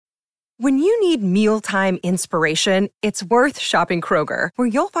When you need mealtime inspiration, it's worth shopping Kroger, where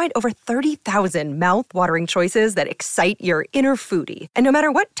you'll find over 30,000 mouth-watering choices that excite your inner foodie. And no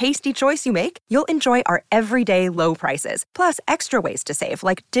matter what tasty choice you make, you'll enjoy our everyday low prices, plus extra ways to save,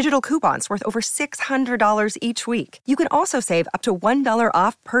 like digital coupons worth over $600 each week. You can also save up to $1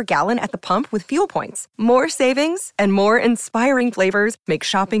 off per gallon at the pump with fuel points. More savings and more inspiring flavors make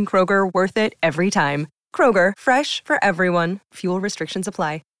shopping Kroger worth it every time. Kroger, fresh for everyone. Fuel restrictions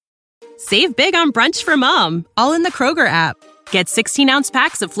apply. Save big on brunch for mom, all in the Kroger app. Get 16-ounce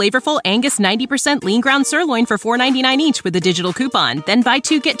packs of flavorful Angus 90% lean ground sirloin for $4.99 each with a digital coupon. Then buy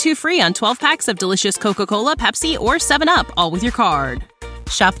 2, get 2 free on 12 packs of delicious Coca-Cola, Pepsi, or 7-Up, all with your card.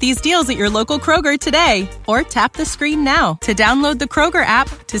 Shop these deals at your local Kroger today, or tap the screen now to download the Kroger app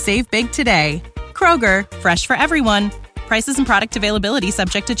to save big today. Kroger, fresh for everyone. Prices and product availability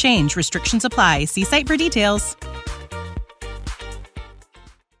subject to change. Restrictions apply. See site for details.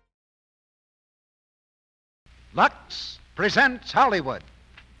 Lux presents Hollywood.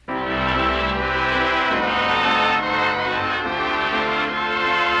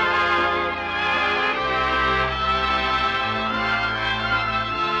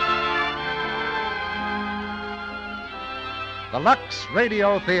 The Lux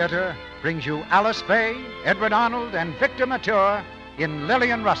Radio Theater brings you Alice Faye, Edward Arnold, and Victor Mature in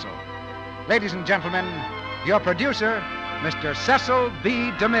Lillian Russell. Ladies and gentlemen, your producer, Mr. Cecil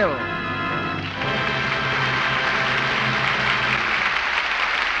B. DeMille.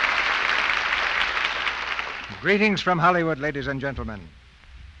 Greetings from Hollywood, ladies and gentlemen.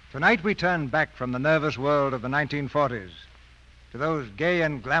 Tonight we turn back from the nervous world of the 1940s to those gay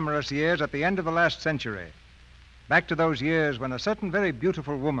and glamorous years at the end of the last century. Back to those years when a certain very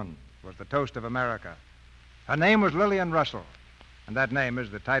beautiful woman was the toast of America. Her name was Lillian Russell, and that name is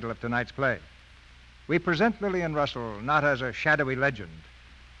the title of tonight's play. We present Lillian Russell not as a shadowy legend,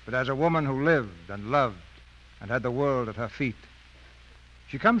 but as a woman who lived and loved and had the world at her feet.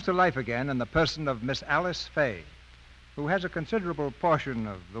 She comes to life again in the person of Miss Alice Faye, who has a considerable portion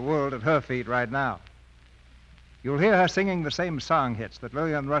of the world at her feet right now. You'll hear her singing the same song hits that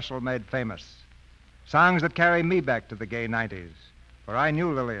Lillian Russell made famous, songs that carry me back to the gay 90s, for I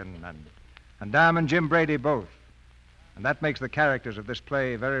knew Lillian and Diamond Jim Brady both, and that makes the characters of this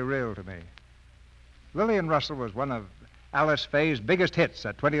play very real to me. Lillian Russell was one of Alice Faye's biggest hits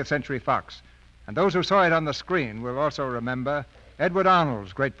at 20th Century Fox, and those who saw it on the screen will also remember Edward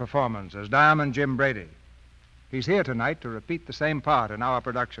Arnold's great performance as Diamond Jim Brady. He's here tonight to repeat the same part in our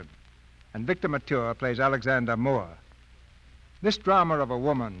production, and Victor Mature plays Alexander Moore. This drama of a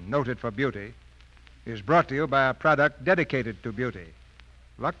woman noted for beauty is brought to you by a product dedicated to beauty,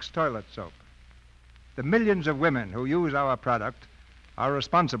 Lux Toilet Soap. The millions of women who use our product are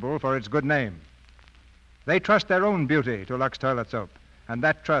responsible for its good name. They trust their own beauty to Lux Toilet Soap, and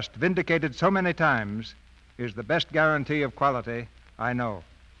that trust, vindicated so many times, is the best guarantee of quality I know.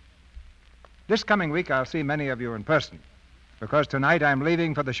 This coming week, I'll see many of you in person, because tonight I'm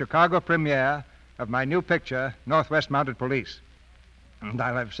leaving for the Chicago premiere of my new picture, Northwest Mounted Police. And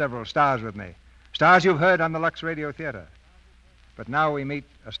I'll have several stars with me, stars you've heard on the Lux Radio Theater. But now we meet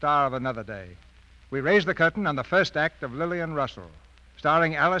a star of another day. We raise the curtain on the first act of Lillian Russell,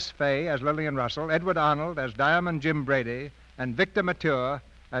 starring Alice Faye as Lillian Russell, Edward Arnold as Diamond Jim Brady, and Victor Mature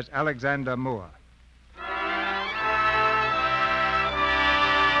as Alexander Moore.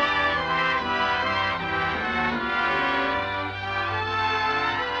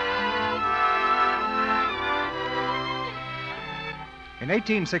 In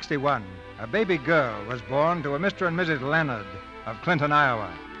 1861, a baby girl was born to a Mr. and Mrs. Leonard of Clinton,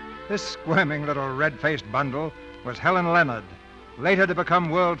 Iowa. This squirming little red-faced bundle was Helen Leonard, later to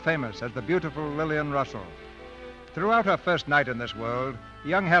become world famous as the beautiful Lillian Russell. Throughout her first night in this world,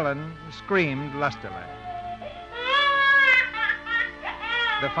 young Helen screamed lustily.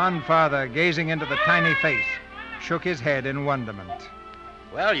 The fond father, gazing into the tiny face, shook his head in wonderment.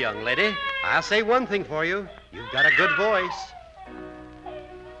 Well, young lady, I'll say one thing for you. You've got a good voice.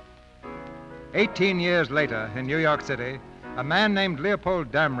 18 years later, in New York City, a man named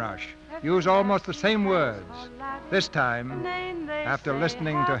Leopold Damrosch used almost the same words, this time after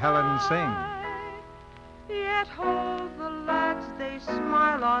listening to Helen sing. Yet hold the lads, they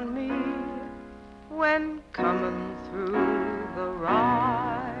smile on me when coming through the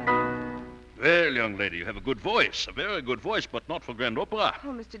ride. Well, young lady, you have a good voice, a very good voice, but not for grand opera. Oh,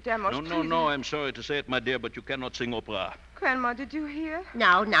 Mr. Damrosch, No, I'm sorry to say it, my dear, but you cannot sing opera. Grandma, did you hear?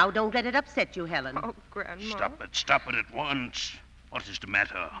 Now, don't let it upset you, Helen. Oh, Grandma. Stop it at once. What is the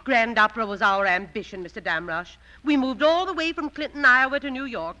matter? Grand Opera was our ambition, Mr. Damrosch. We moved all the way from Clinton, Iowa to New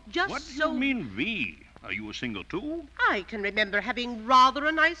York, just What so... do you mean, we? Are you a singer, too? I can remember having rather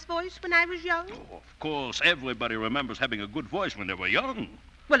a nice voice when I was young. Oh, of course, everybody remembers having a good voice when they were young.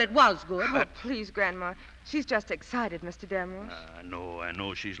 Well, it was good. Oh, please, Grandma. She's just excited, Mr. Damrosch. I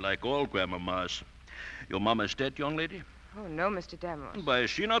know she's like all grandmamas. Your mama's dead, young lady? Oh, no, Mr. Damrosch. Why is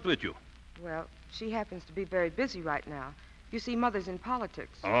she not with you? Well, she happens to be very busy right now. You see, Mother's in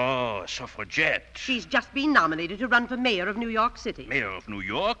politics. Oh, a suffragette. She's just been nominated to run for mayor of New York City. Mayor of New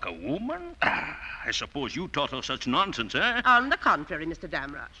York, a woman? I suppose you taught her such nonsense, eh? On the contrary, Mr.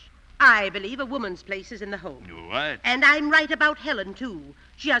 Damrosch. I believe a woman's place is in the home. You're right. And I'm right about Helen, too.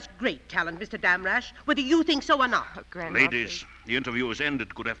 She has great talent, Mr. Damrosch, whether you think so or not. Oh, Grandma, Ladies, the interview is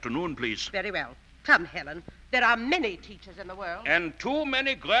ended. Good afternoon, please. Very well. Come, Helen. There are many teachers in the world. And too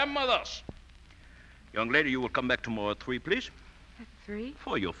many grandmothers. Young lady, you will come back tomorrow at 3, please. At 3?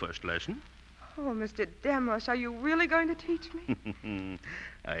 For your first lesson. Oh, Mr. Damrosch, are you really going to teach me?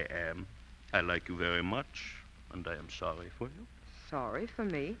 I am. I like you very much, and I am sorry for you. Sorry for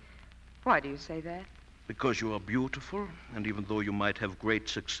me? Why do you say that? Because you are beautiful, and even though you might have great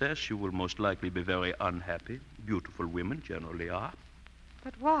success, you will most likely be very unhappy. Beautiful women generally are.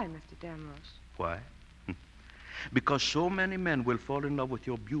 But why, Mr. Damrosch? Why? Because so many men will fall in love with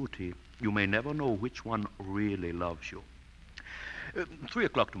your beauty, you may never know which one really loves you. 3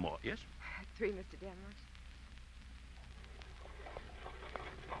 o'clock tomorrow, yes? At 3, Mr. Damrosch.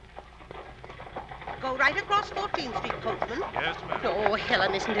 Go right across 14th Street, coachman. Yes, ma'am. Oh,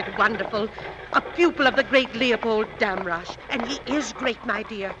 Helen, isn't it wonderful? A pupil of the great Leopold Damrosch. And he is great, my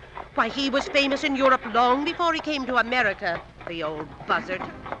dear. Why, he was famous in Europe long before he came to America. The old buzzard.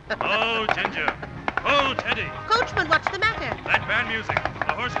 Oh, Ginger. Oh, Teddy. Coachman, what's the matter? That band music.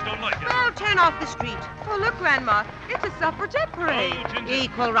 The horses don't like it. Well, turn off the street. Oh, look, Grandma. It's a suffragette parade. Oh, Ginger.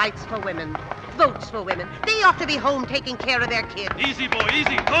 Equal rights for women. Votes for women. They ought to be home taking care of their kids. Easy, boy,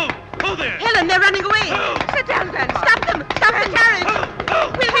 easy. Ho! Ho there! Helen, they're running away. Oh! Sit down, Grandma. Stop them! Stop the carriage! Ho! Ho!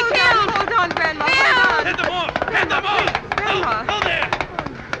 We'll be killed! Hold on, Grandma. Help! Hold on. Head them off! Head them off! Grandma. Ho! Ho there!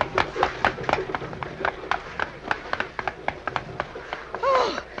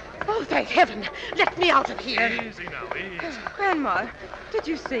 Oh, thank heaven. Let me out of here. Easy now, easy. Grandma, did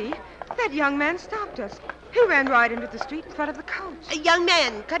you see? That young man stopped us. He ran right into the street in front of the coach. Young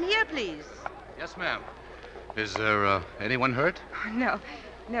man, come here, please. Yes, ma'am. Is there anyone hurt?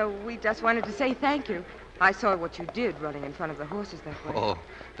 No, we just wanted to say thank you. I saw what you did running in front of the horses that way. Oh,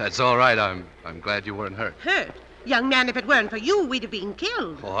 that's all right. I'm glad you weren't hurt. Hurt? Young man, if it weren't for you, we'd have been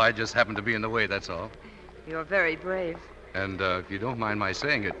killed. Oh, I just happened to be in the way, that's all. You're very brave. And if you don't mind my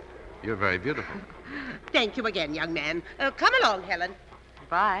saying it, you're very beautiful. Thank you again, young man. Come along, Helen.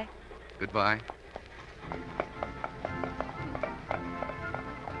 Bye. Goodbye.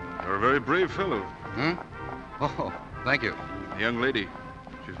 You're a very brave fellow. Hmm? Oh, thank you. The young lady.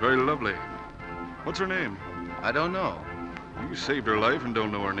 She's very lovely. What's her name? I don't know. You saved her life and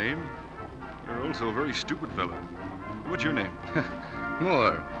don't know her name. You're also a very stupid fellow. What's your name?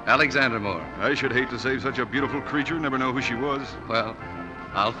 Moore. Alexander Moore. I should hate to save such a beautiful creature, never know who she was. Well,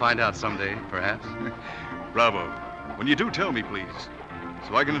 I'll find out someday, perhaps. Bravo. When you do, tell me, please,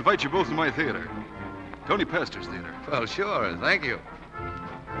 so I can invite you both to my theater. Tony Pastor's theater. Well, sure. Thank you.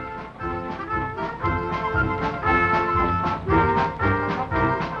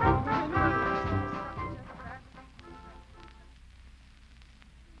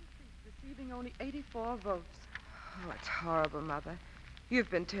 Receiving only 84 votes. Oh, it's horrible, Mother. You've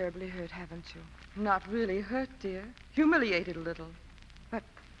been terribly hurt, haven't you? Not really hurt, dear. Humiliated a little. But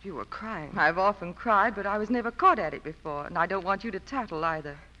you were crying. I've often cried, but I was never caught at it before, and I don't want you to tattle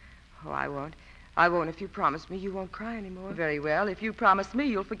either. Oh, I won't. I won't if you promise me you won't cry anymore. Very well. If you promise me,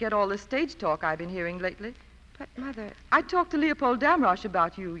 you'll forget all this stage talk I've been hearing lately. But, Mother, I talked to Leopold Damrosch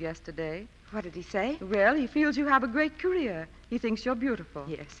about you yesterday. What did he say? Well, he feels you have a great career. He thinks you're beautiful.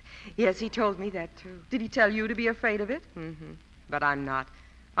 Yes, he told me that, too. Did he tell you to be afraid of it? Mm-hmm. But I'm not.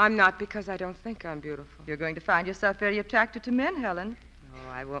 I'm not because I don't think I'm beautiful. You're going to find yourself very attracted to men, Helen. Oh,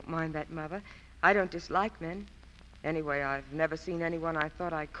 I won't mind that, Mother. I don't dislike men. Anyway, I've never seen anyone I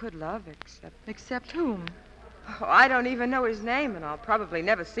thought I could love except... Except whom? Oh, I don't even know his name, and I'll probably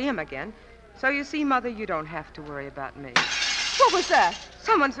never see him again. So you see, Mother, you don't have to worry about me. What was that?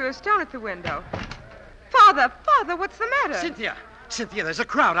 Someone threw a stone at the window. Father, what's the matter? Cynthia, there's a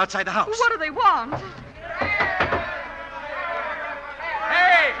crowd outside the house. What do they want?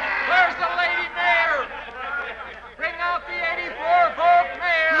 Hey, where's the lady mayor? Bring out the 84-vote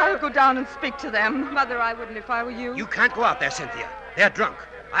mayor. I'll go down and speak to them. Mother, I wouldn't if I were you. You can't go out there, Cynthia. They're drunk.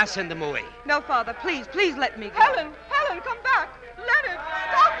 I'll send them away. No, Father, please let me go. Helen, come back. Leonard,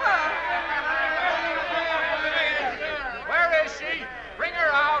 stop her. Where is she? Bring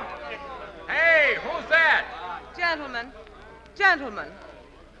her out. Hey, who's there? Gentlemen,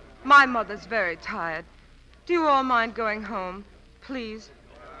 my mother's very tired. Do you all mind going home, please?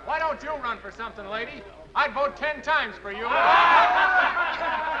 Why don't you run for something, lady? I'd vote 10 times for you. Well,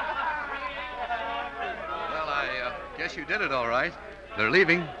 I guess you did it all right. They're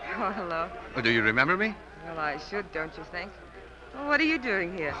leaving. Oh, hello. Oh, do you remember me? Well, I should, don't you think? Well, what are you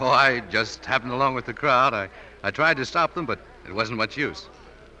doing here? Oh, I just happened along with the crowd. I tried to stop them, but it wasn't much use.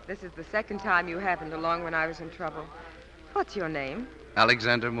 This is the second time you happened along when I was in trouble. What's your name?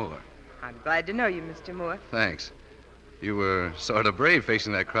 Alexander Moore. I'm glad to know you, Mr. Moore. Thanks. You were sort of brave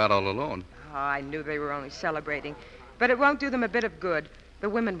facing that crowd all alone. Oh, I knew they were only celebrating. But it won't do them a bit of good. The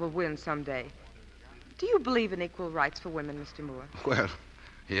women will win someday. Do you believe in equal rights for women, Mr. Moore? Well,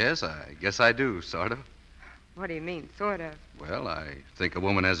 yes, I guess I do, sort of. What do you mean, sort of? Well, I think a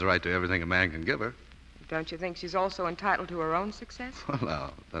woman has the right to everything a man can give her. Don't you think she's also entitled to her own success? Well,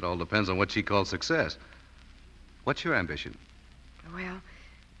 now, that all depends on what she calls success. What's your ambition? Well,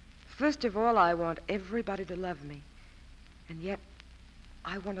 first of all, I want everybody to love me. And yet,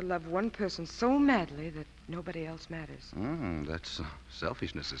 I want to love one person so madly that nobody else matters. That's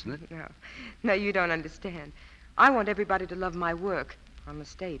selfishness, isn't it? No, you don't understand. I want everybody to love my work. On the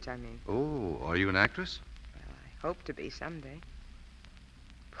stage, I mean. Oh, are you an actress? Well, I hope to be someday.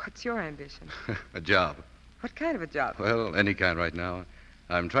 What's your ambition? A job. What kind of a job? Well, any kind right now.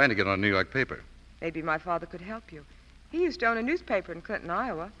 I'm trying to get on a New York paper. Maybe my father could help you. He used to own a newspaper in Clinton,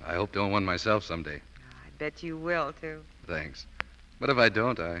 Iowa. I hope to own one myself someday. I bet you will, too. Thanks. But if I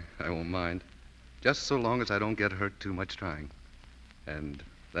don't, I won't mind. Just so long as I don't get hurt too much trying. And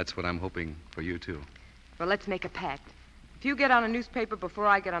that's what I'm hoping for you, too. Well, let's make a pact. If you get on a newspaper before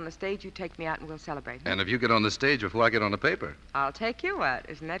I get on the stage, you take me out and we'll celebrate. And if you get on the stage before I get on the paper? I'll take you out.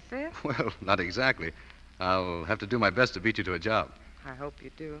 Isn't that fair? Well, not exactly. I'll have to do my best to beat you to a job. I hope you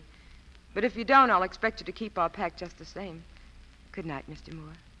do. But if you don't, I'll expect you to keep our pact just the same. Good night, Mr.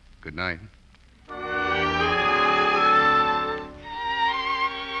 Moore. Good night.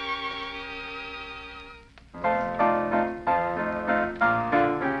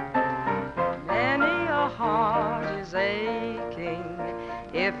 Many a heart is aching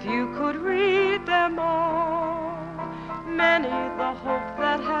if you could read them all. Many the hope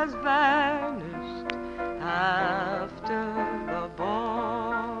that has vanished after the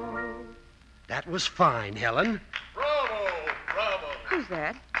ball. That was fine, Helen. Bravo! Bravo! Who's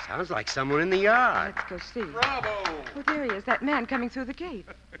that? Sounds like someone in the yard. Let's go see. Bravo! Oh, there he is, that man coming through the gate.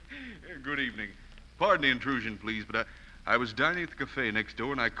 Good evening. Pardon the intrusion, please, but I was dining at the cafe next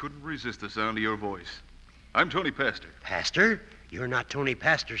door, and I couldn't resist the sound of your voice. I'm Tony Pastor. Pastor? You're not Tony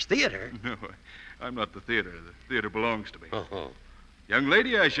Pastor's theater. No, I'm not the theater. The theater belongs to me. Oh. Young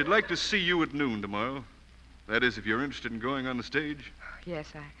lady, I should like to see you at noon tomorrow. That is, if you're interested in going on the stage.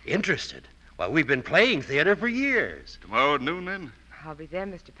 Yes, Interested? Well, we've been playing theater for years. Tomorrow at noon, then? I'll be there,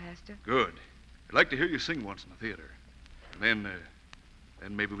 Mr. Pastor. Good. I'd like to hear you sing once in the theater. And then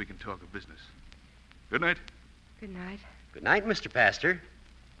maybe we can talk of business. Good night. Good night. Good night, Mr. Pastor.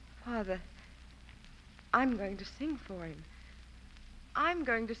 Father, I'm going to sing for him. I'm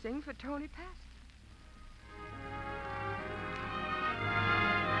going to sing for Tony Pastor.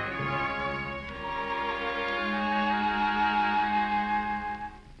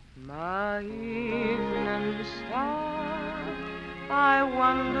 My evening star, I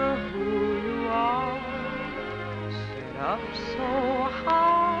wonder who you are. Sit up so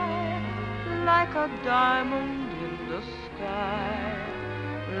high, like a diamond in the sky.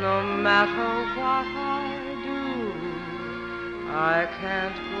 No matter what I do, I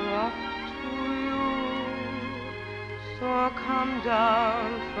can't go up to you. So come down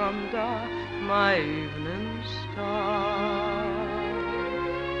from my evening star.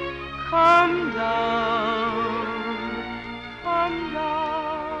 Come down, come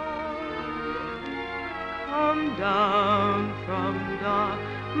down, come down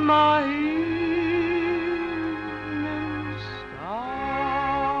from my evening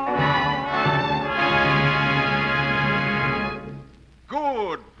star.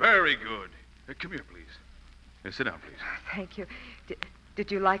 Good, very good. Come here, please. Sit down, please. Thank you. Did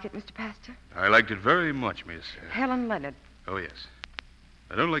you like it, Mr. Pastor? I liked it very much, Miss. Helen Leonard. Oh, yes.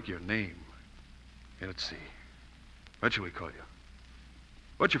 I don't like your name. Here, let's see. What shall we call you?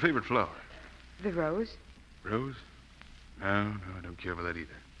 What's your favorite flower? The rose. Rose? No, I don't care for that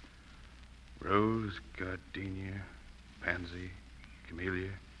either. Rose, gardenia, pansy,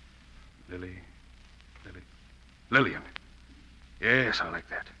 camellia, Lillian. Yes, I like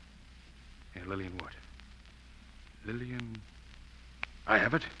that. Yeah, Lillian what? Lillian... I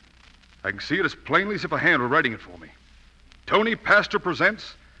have it. I can see it as plainly as if a hand were writing it for me. Tony Pastor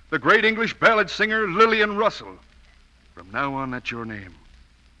presents the great English ballad singer Lillian Russell. From now on, that's your name.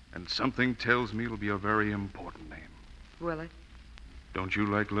 And something tells me it'll be a very important name. Will it? Don't you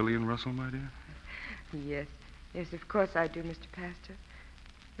like Lillian Russell, my dear? Yes. Yes, of course I do, Mr. Pastor.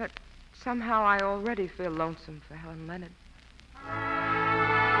 But somehow I already feel lonesome for Helen Leonard.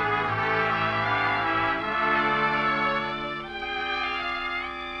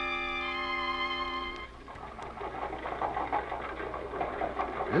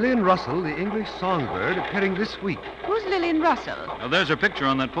 Lillian Russell, the English songbird, appearing this week. Who's Lillian Russell? Now, there's her picture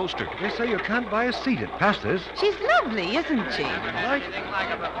on that poster. Yes, sir, you can't buy a seat at Pastor's. She's lovely, isn't she? Right.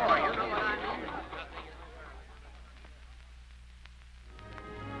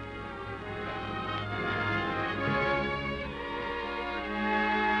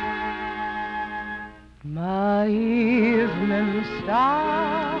 My evening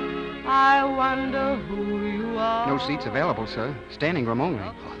star, I wonder who you are. No seats available, sir. Standing room only.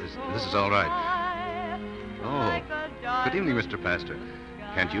 Oh, this is all right. Oh, good evening, Mr. Pastor.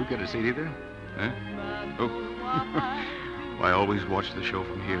 Can't you get a seat either? Huh? Oh. I always watch the show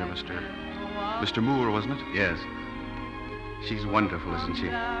from here, Mr. Moore, wasn't it? Yes. She's wonderful, isn't she?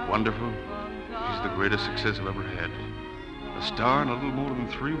 Wonderful? She's the greatest success I've ever had. A star in a little more than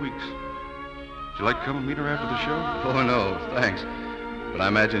 3 weeks. Would you like to come and meet her after the show? Oh, no, thanks. But I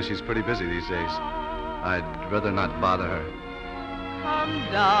imagine she's pretty busy these days. I'd rather not bother her. Come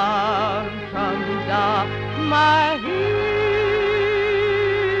down, my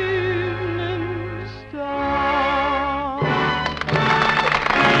evening star.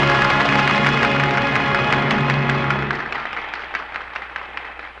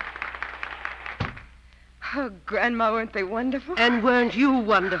 Oh, Grandma, weren't they wonderful? And weren't you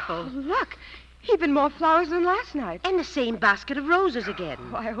wonderful? Oh, look. Even more flowers than last night. And the same basket of roses again.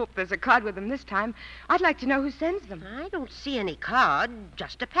 Oh, I hope there's a card with them this time. I'd like to know who sends them. I don't see any card,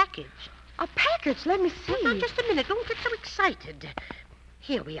 just a package. A package? Let me see. Now, just a minute. Don't get so excited.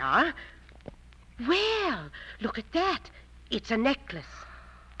 Here we are. Well, look at that. It's a necklace.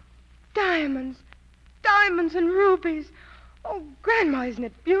 Diamonds. Diamonds and rubies. Oh, Grandma, isn't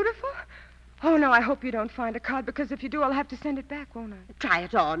it beautiful? Oh, no, I hope you don't find a card, because if you do, I'll have to send it back, won't I? Try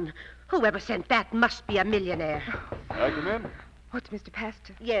it on. Whoever sent that must be a millionaire. I come in? What's Mr.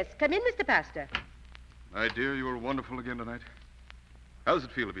 Pastor? Yes, come in, Mr. Pastor. My dear, you were wonderful again tonight. How does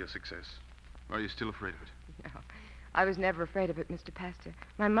it feel to be a success? Or are you still afraid of it? No, I was never afraid of it, Mr. Pastor.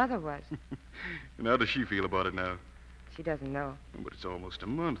 My mother was. And how does she feel about it now? She doesn't know. But it's almost a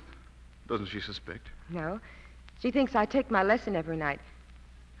month. Doesn't she suspect? No. She thinks I take my lesson every night.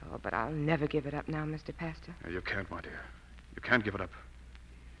 Oh, but I'll never give it up now, Mr. Pastor. No, you can't, my dear. You can't give it up.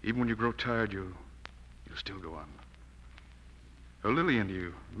 Even when you grow tired, you'll still go on. Oh, Lillian, do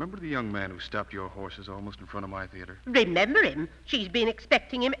you remember the young man who stopped your horses almost in front of my theater? Remember him? She's been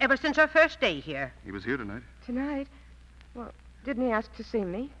expecting him ever since her first day here. He was here tonight. Tonight? Well, didn't he ask to see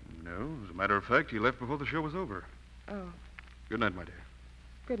me? No. As a matter of fact, he left before the show was over. Oh. Good night, my dear.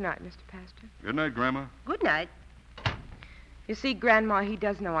 Good night, Mr. Pastor. Good night, Grandma. Good night. You see, Grandma, he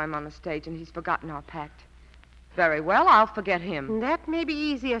does know I'm on the stage, and he's forgotten our pact. Very well, I'll forget him. That may be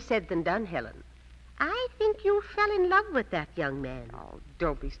easier said than done, Helen. I think you fell in love with that young man. Oh,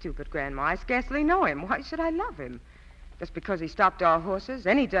 don't be stupid, Grandma. I scarcely know him. Why should I love him? Just because he stopped our horses,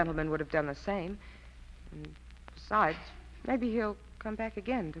 any gentleman would have done the same. And besides, maybe he'll come back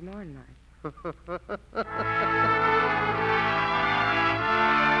again tomorrow night.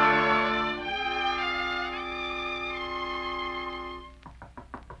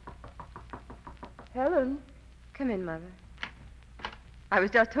 Helen. Come in, Mother. I was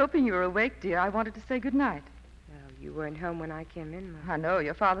just hoping you were awake, dear. I wanted to say good night. Well, you weren't home when I came in, Mother. I know.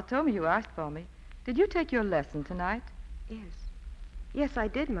 Your father told me you asked for me. Did you take your lesson tonight? Yes. Yes, I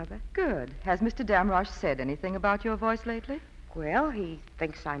did, Mother. Good. Has Mr. Damrosch said anything about your voice lately? Well, he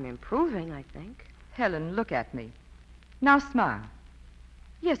thinks I'm improving, I think. Helen, look at me. Now smile.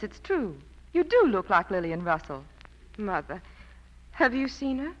 Yes, it's true. You do look like Lillian Russell. Mother, have you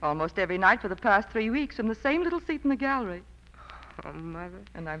seen her? Almost every night for the past 3 weeks from the same little seat in the gallery. Oh, Mother.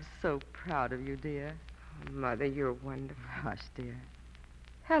 And I'm so proud of you, dear. Oh, Mother, you're wonderful. Hush, dear.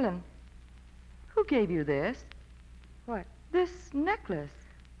 Helen, who gave you this? What? This necklace.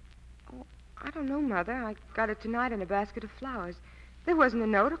 Oh, I don't know, Mother. I got it tonight in a basket of flowers. There wasn't a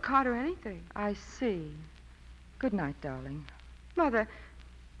note or card or anything. I see. Good night, darling. Mother,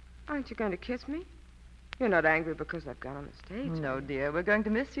 aren't you going to kiss me? You're not angry because I've gone on the stage? No, dear. We're going to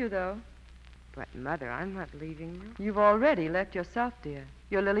miss you, though. But, Mother, I'm not leaving you. You've already left yourself, dear.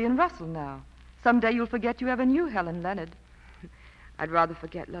 You're Lillian Russell now. Someday you'll forget you ever knew Helen Leonard. I'd rather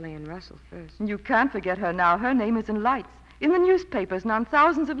forget Lillian Russell first. You can't forget her now. Her name is in lights, in the newspapers, and on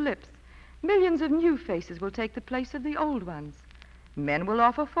thousands of lips. Millions of new faces will take the place of the old ones. Men will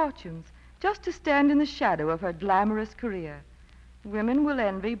offer fortunes just to stand in the shadow of her glamorous career. Women will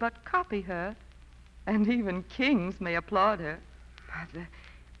envy but copy her, and even kings may applaud her. Mother,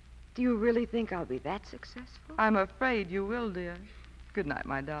 do you really think I'll be that successful? I'm afraid you will, dear. Good night,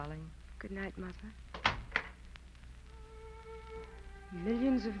 my darling. Good night, Mother.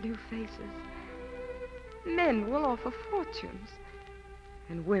 Millions of new faces. Men will offer fortunes,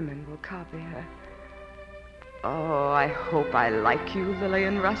 and women will copy her. Oh, I hope I like you,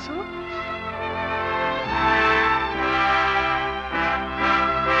 Lillian Russell.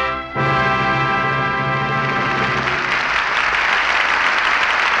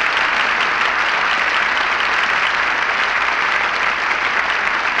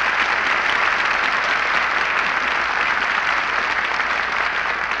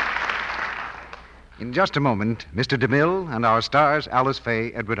 In just a moment, Mr. DeMille and our stars, Alice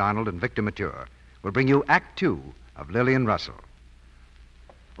Faye, Edward Arnold, and Victor Mature, will bring you Act Two of Lillian Russell.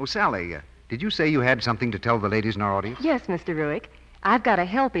 Oh, Sally, did you say you had something to tell the ladies in our audience? Yes, Mr. Ruick. I've got a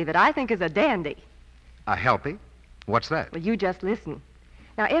helpie that I think is a dandy. A helpie? What's that? Well, you just listen.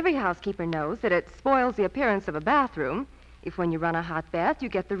 Now, every housekeeper knows that it spoils the appearance of a bathroom if when you run a hot bath, you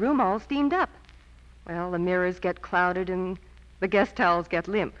get the room all steamed up. Well, the mirrors get clouded and the guest towels get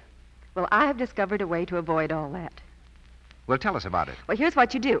limp. Well, I have discovered a way to avoid all that. Well, tell us about it. Well, here's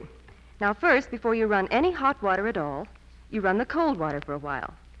what you do. Now, first, before you run any hot water at all, you run the cold water for a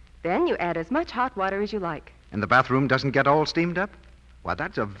while. Then you add as much hot water as you like. And the bathroom doesn't get all steamed up? Well,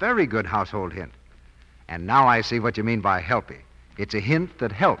 that's a very good household hint. And now I see what you mean by helpy. It's a hint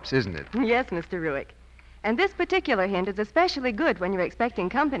that helps, isn't it? Yes, Mr. Ruick. And this particular hint is especially good when you're expecting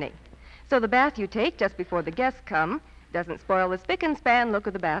company. So the bath you take just before the guests come doesn't spoil the spick and span look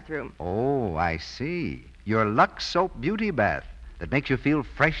of the bathroom. Oh, I see. Your Lux Soap Beauty Bath that makes you feel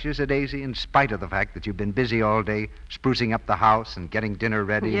fresh as a daisy in spite of the fact that you've been busy all day sprucing up the house and getting dinner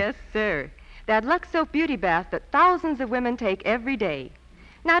ready. Yes, sir. That Lux Soap Beauty Bath that thousands of women take every day.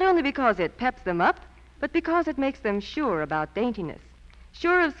 Not only because it peps them up, but because it makes them sure about daintiness.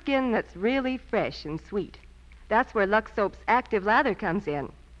 Sure of skin that's really fresh and sweet. That's where Lux Soap's active lather comes in.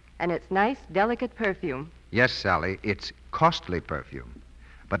 And its nice, delicate perfume. Yes, Sally, it's costly perfume.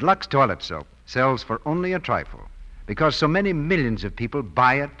 But Lux Toilet Soap sells for only a trifle because so many millions of people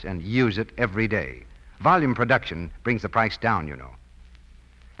buy it and use it every day. Volume production brings the price down, you know.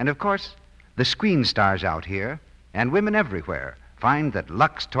 And, of course, the screen stars out here and women everywhere find that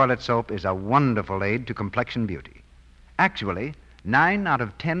Lux Toilet Soap is a wonderful aid to complexion beauty. Actually, 9 out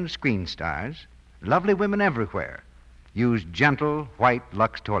of 10 screen stars, lovely women everywhere, use gentle, white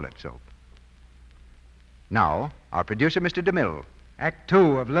Lux Toilet Soap. Now, our producer, Mr. DeMille. Act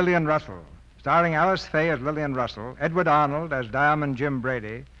Two of Lillian Russell, starring Alice Faye as Lillian Russell, Edward Arnold as Diamond Jim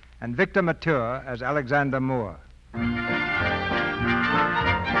Brady, and Victor Mature as Alexander Moore.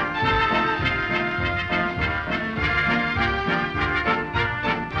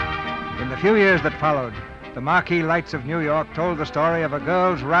 In the few years that followed, the marquee lights of New York told the story of a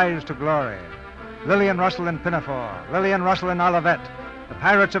girl's rise to glory. Lillian Russell in Pinafore, Lillian Russell in Olivet, the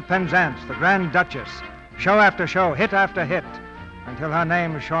Pirates of Penzance, the Grand Duchess, show after show, hit after hit, until her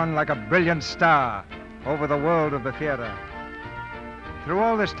name shone like a brilliant star over the world of the theater. Through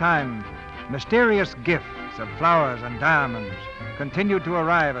all this time, mysterious gifts of flowers and diamonds continued to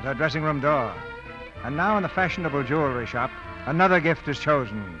arrive at her dressing room door. And now in the fashionable jewelry shop, another gift is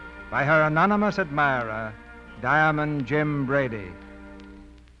chosen by her anonymous admirer, Diamond Jim Brady.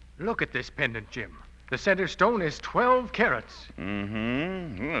 Look at this pendant, Jim. The center stone is 12 carats.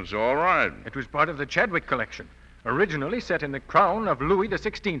 Mm-hmm. That's all right. It was part of the Chadwick collection, originally set in the crown of Louis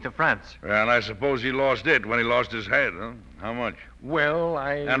XVI of France. Well, I suppose he lost it when he lost his head, huh? How much? Well,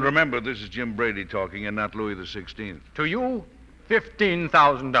 And remember, this is Jim Brady talking and not Louis XVI. To you,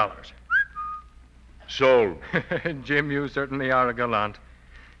 $15,000. Sold. Jim, you certainly are a gallant.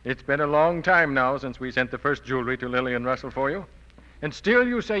 It's been a long time now since we sent the first jewelry to Lillian Russell for you. And still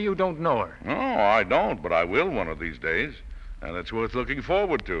you say you don't know her. No, I don't, but I will one of these days. And it's worth looking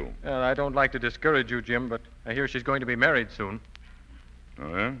forward to. I don't like to discourage you, Jim, but I hear she's going to be married soon.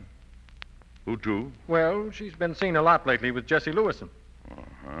 Oh, yeah? Who to? Well, she's been seen a lot lately with Jesse Lewison.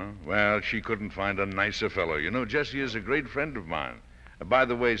 Uh-huh. Well, she couldn't find a nicer fellow. You know, Jesse is a great friend of mine. By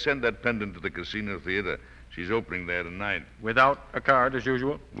the way, send that pendant to the Casino Theater. She's opening there tonight. Without a card, as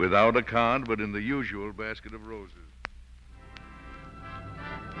usual? Without a card, but in the usual basket of roses.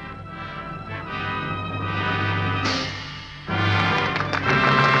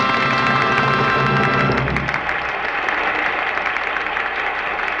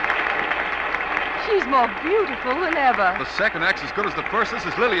 more beautiful than ever. The second act's as good as the first. This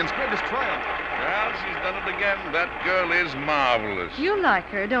is Lillian's greatest triumph. Well, she's done it again. That girl is marvelous. You like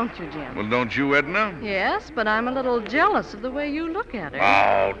her, don't you, Jim? Well, don't you, Edna? Yes, but I'm a little jealous of the way you look at her.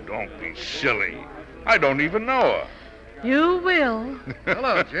 Oh, don't be silly. I don't even know her. You will.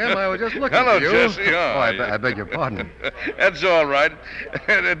 Hello, Jim. I was just looking Hello, for you. Jesse. I beg your pardon. That's all right.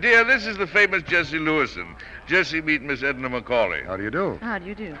 Dear, this is the famous Jesse Lewison. Jesse, meet Miss Edna Macaulay. How do you do? How do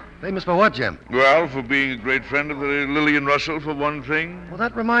you do? Famous for what, Jim? Well, for being a great friend of Lillian Russell, for one thing. Well,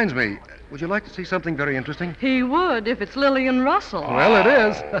 that reminds me. Would you like to see something very interesting? He would if it's Lillian Russell. Well, it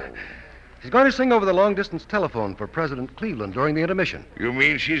is. She's going to sing over the long-distance telephone for President Cleveland during the intermission. You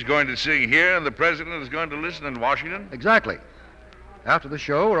mean she's going to sing here and the president is going to listen in Washington? Exactly. After the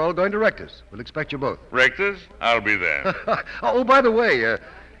show, we're all going to Rector's. We'll expect you both. Rector's? I'll be there. Oh, by the way,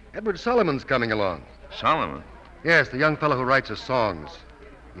 Edward Solomon's coming along. Solomon? Yes, the young fellow who writes his songs.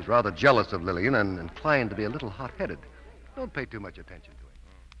 He's rather jealous of Lillian and inclined to be a little hot-headed. Don't pay too much attention to him.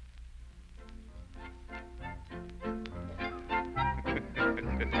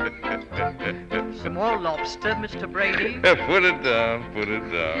 Some more lobster, Mr. Brady? Put it down, put it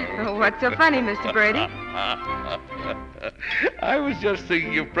down. Oh, what's so funny, Mr. Brady? I was just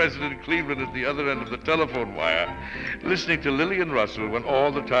thinking of President Cleveland at the other end of the telephone wire, listening to Lillian Russell when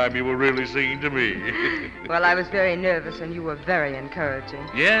all the time you were really singing to me. Well, I was very nervous, and you were very encouraging.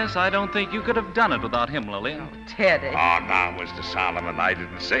 Yes, I don't think you could have done it without him, Lillian. Teddy. Oh, now, Mr. Solomon, I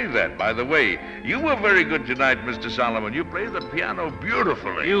didn't say that. By the way, you were very good tonight, Mr. Solomon. You played the piano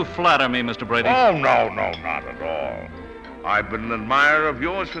beautifully. You flatter me, Mr. Brady. Oh, no, not at all. I've been an admirer of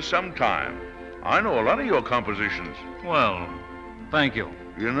yours for some time. I know a lot of your compositions. Well, thank you.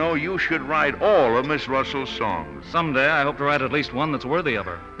 You know, you should write all of Miss Russell's songs. Someday I hope to write at least one that's worthy of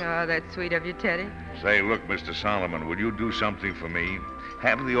her. Oh, that's sweet of you, Teddy. Say, look, Mr. Solomon, will you do something for me?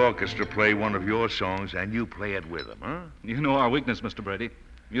 Have the orchestra play one of your songs, and you play it with them, huh? You know our weakness, Mr. Brady.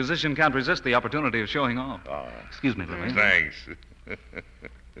 Musician can't resist the opportunity of showing off. Excuse me, Lillian. Thanks.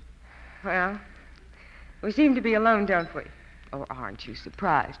 Well, we seem to be alone, don't we? Oh, aren't you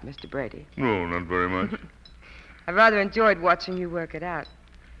surprised, Mr. Brady? No, not very much. I've rather enjoyed watching you work it out.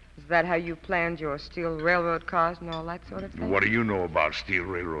 Is that how you planned your steel railroad cars and all that sort of thing? What do you know about steel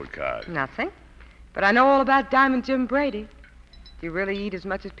railroad cars? Nothing. But I know all about Diamond Jim Brady. Do you really eat as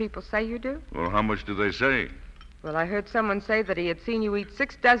much as people say you do? Well, how much do they say? Well, I heard someone say that he had seen you eat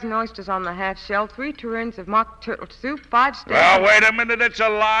 6 dozen oysters on the half shell, 3 tureens of mock turtle soup, 5 steaks. Well, wait a minute. It's a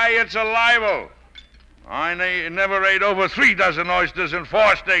lie. It's a libel. I never ate over 3 dozen oysters and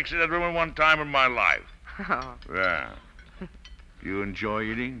 4 steaks at one time in my life. Oh. Yeah. You enjoy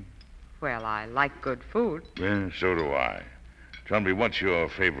eating? Well, I like good food. Yeah, so do I. Tell me, what's your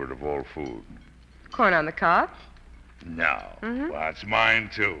favorite of all food? Corn on the cob. No. Mm-hmm. Well, it's mine,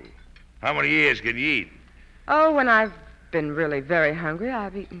 too. How many years can you eat? Oh, when I've been really very hungry,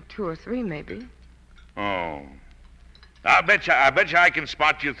 I've eaten 2 or 3, maybe. Oh. I bet you I can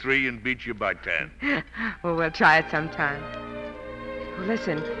spot you 3 and beat you by 10. Well, we'll try it sometime. Well,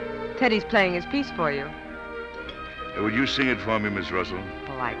 listen, Teddy's playing his piece for you. Would you sing it for me, Miss Russell?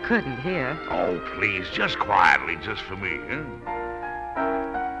 Oh, I couldn't hear. Oh, please, just quietly, just for me, huh?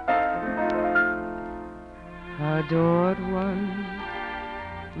 Adored one,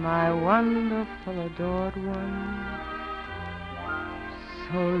 my wonderful adored one,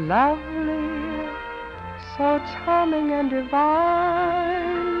 so lovely, so charming and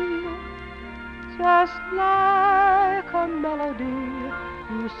divine, just like a melody,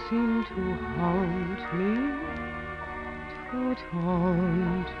 you seem to haunt me, to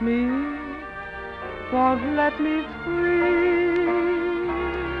taunt me, won't let me free.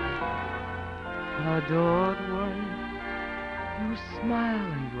 Adored one, you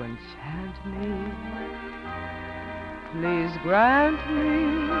smile and you enchant me. Please grant me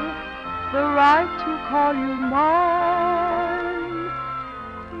the right to call you mine.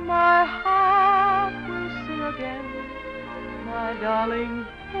 My heart will sing again, my darling,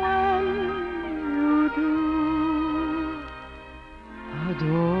 when you do.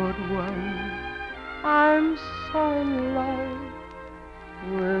 Adored one, I'm so in love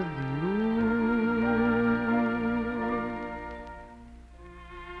with you.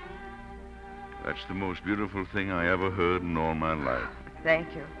 That's the most beautiful thing I ever heard in all my life.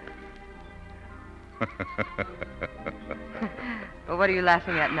 Thank you. Well, what are you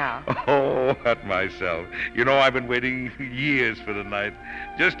laughing at now? Oh, at myself. You know, I've been waiting years for the night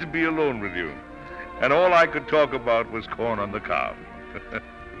just to be alone with you. And all I could talk about was corn on the cob.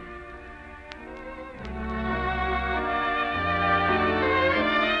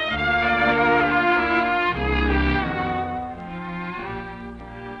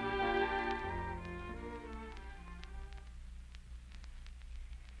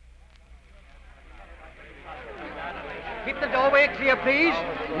 please.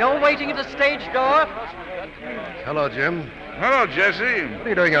 No waiting at the stage door. Hello, Jim. Hello, Jesse. What are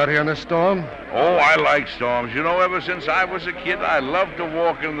you doing out here in this storm? Oh, I like storms. You know, ever since I was a kid, I loved to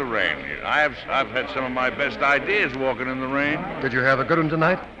walk in the rain. I've had some of my best ideas walking in the rain. Did you have a good one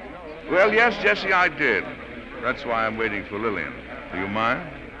tonight? Well, yes, Jesse, I did. That's why I'm waiting for Lillian. Do you mind?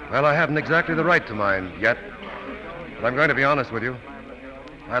 Well, I haven't exactly the right to mind yet. But I'm going to be honest with you.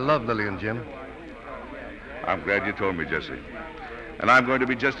 I love Lillian, Jim. I'm glad you told me, Jesse. And I'm going to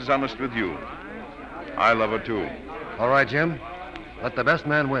be just as honest with you. I love her, too. All right, Jim. Let the best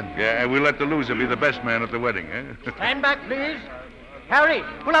man win. Yeah, and we'll let the loser be the best man at the wedding, eh? Stand back, please. Harry,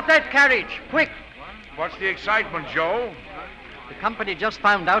 pull up that carriage, quick. What's the excitement, Joe? The company just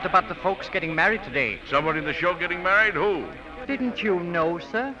found out about the folks getting married today. Somebody in the show getting married? Who? Didn't you know,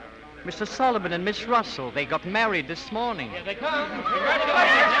 sir? Mr. Solomon and Miss Russell, they got married this morning. Here they come.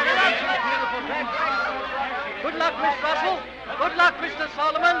 Congratulations. Good luck, Miss Russell. Good luck, Mr.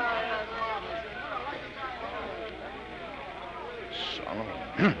 Solomon.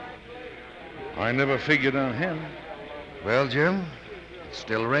 Solomon. I never figured on him. Well, Jim, it's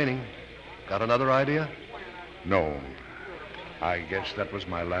still raining. Got another idea? No. I guess that was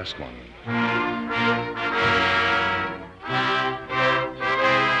my last one.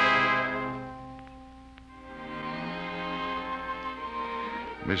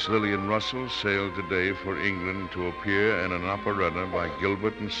 Miss Lillian Russell sailed today for England to appear in an operetta by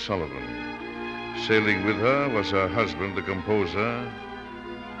Gilbert and Sullivan. Sailing with her was her husband, the composer,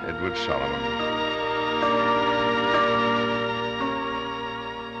 Edward Solomon.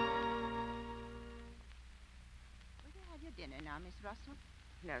 Will you have your dinner now, Miss Russell?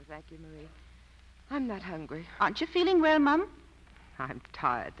 No, thank you, Marie. I'm not hungry. Aren't you feeling well, Mum? I'm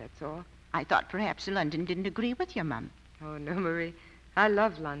tired, that's all. I thought perhaps London didn't agree with you, Mum. Oh, no, Marie. I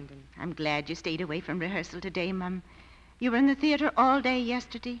love London. I'm glad you stayed away from rehearsal today, Mum. You were in the theater all day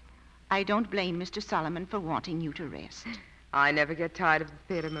yesterday. I don't blame Mr. Solomon for wanting you to rest. I never get tired of the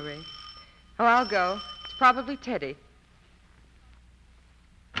theater, Marie. Oh, I'll go. It's probably Teddy.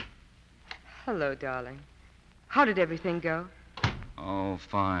 Hello, darling. How did everything go? Oh,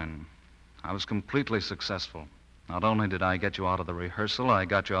 fine. I was completely successful. Not only did I get you out of the rehearsal, I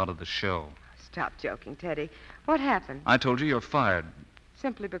got you out of the show. Stop joking, Teddy. What happened? I told you you're fired.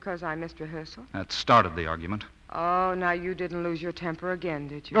 Simply because I missed rehearsal? That started the argument. Oh, now you didn't lose your temper again,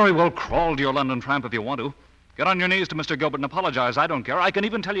 did you? Very well, crawl to your London tramp if you want to. Get on your knees to Mr. Gilbert and apologize. I don't care. I can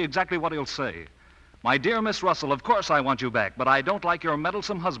even tell you exactly what he'll say. My dear Miss Russell, of course I want you back, but I don't like your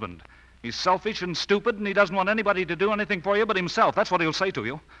meddlesome husband. He's selfish and stupid, and he doesn't want anybody to do anything for you but himself. That's what he'll say to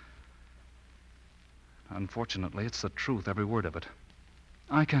you. Unfortunately, it's the truth, every word of it.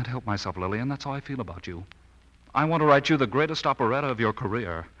 I can't help myself, Lillian. That's how I feel about you. I want to write you the greatest operetta of your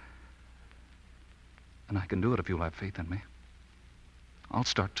career. And I can do it if you'll have faith in me. I'll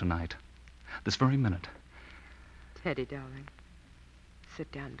start tonight, this very minute. Teddy, darling, sit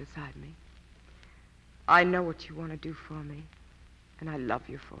down beside me. I know what you want to do for me, and I love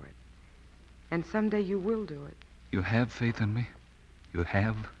you for it. And someday you will do it. You have faith in me? You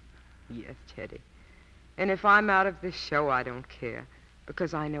have? Yes, Teddy. And if I'm out of this show, I don't care,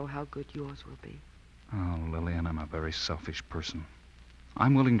 because I know how good yours will be. Oh, Lillian, I'm a very selfish person.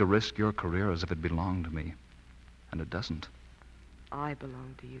 I'm willing to risk your career as if it belonged to me. And it doesn't. I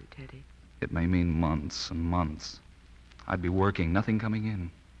belong to you, Teddy. It may mean months and months. I'd be working, nothing coming in.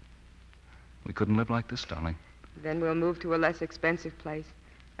 We couldn't live like this, darling. Then we'll move to a less expensive place,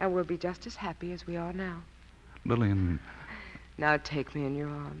 and we'll be just as happy as we are now. Lillian... Now take me in your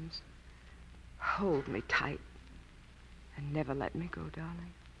arms. Hold me tight. And never let me go,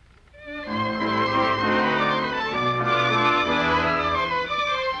 darling.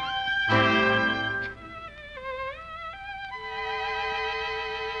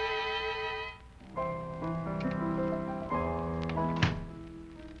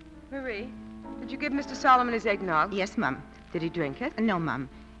 Marie, did you give Mr. Solomon his eggnog? Yes, Mum. Did he drink it? No, Mum.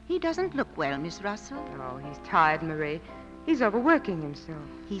 He doesn't look well, Miss Russell. Oh, he's tired, Marie. He's overworking himself.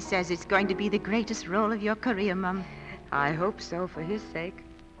 He says it's going to be the greatest role of your career, Mum. I hope so, for his sake.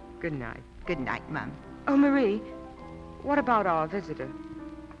 Good night. Good night, Mum. Oh, Marie, what about our visitor?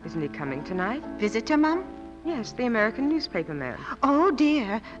 Isn't he coming tonight? Visitor, Mum? Yes, the American newspaper man. Oh,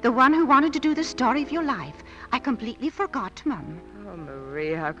 dear. The one who wanted to do the story of your life. I completely forgot, Mum. Oh,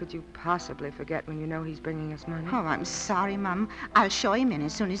 Marie, how could you possibly forget when you know he's bringing us money? Oh, I'm sorry, Mum. I'll show him in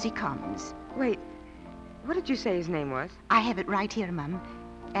as soon as he comes. Wait. What did you say his name was? I have it right here, Mum.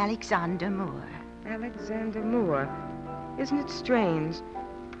 Alexander Moore. Alexander Moore. Isn't it strange?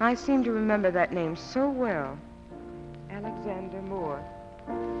 I seem to remember that name so well. Alexander Moore.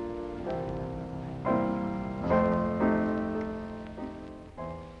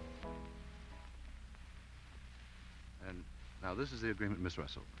 Now, this is the agreement, Miss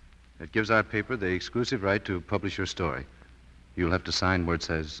Russell. It gives our paper the exclusive right to publish your story. You'll have to sign where it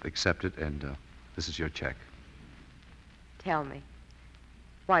says accepted, and this is your check. Tell me,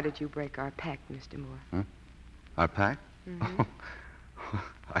 why did you break our pact, Mr. Moore? Our pact? Mhm.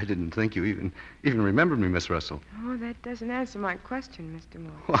 I didn't think you even remembered me, Miss Russell. Oh, that doesn't answer my question, Mr.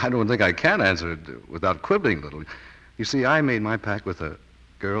 Moore. Well, I don't think I can answer it without quibbling a little. You see, I made my pact with a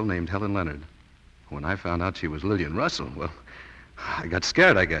girl named Helen Leonard. When I found out she was Lillian Russell, well, I got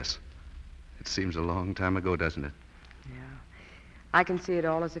scared, I guess. It seems a long time ago, doesn't it? I can see it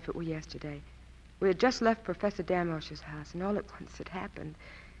all as if it were yesterday. We had just left Professor Damrosch's house, and all at once it happened.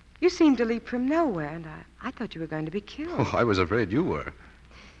 You seemed to leap from nowhere, and I thought you were going to be killed. Oh, I was afraid you were.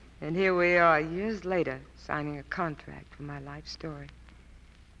 And here we are, years later, signing a contract for my life story.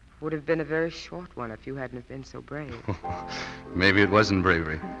 Would have been a very short one if you hadn't have been so brave. Maybe it wasn't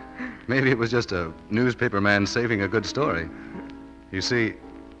bravery. Maybe it was just a newspaper man saving a good story. You see,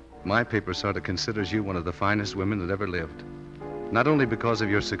 my paper sort of considers you one of the finest women that ever lived. Not only because of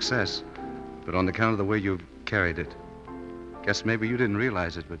your success, but on account of the way you've carried it. Guess maybe you didn't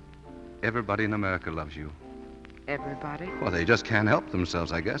realize it, but everybody in America loves you. Everybody? Well, they just can't help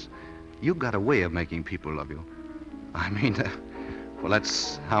themselves, I guess. You've got a way of making people love you. I mean, well,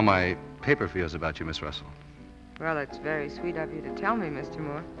 that's how my paper feels about you, Miss Russell. Well, it's very sweet of you to tell me, Mr.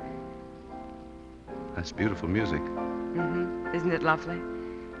 Moore. That's beautiful music. Mm-hmm. Isn't it lovely?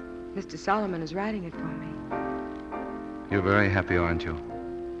 Mr. Solomon is writing it for me. You're very happy, aren't you?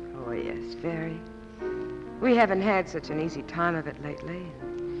 Oh, yes, very. We haven't had such an easy time of it lately.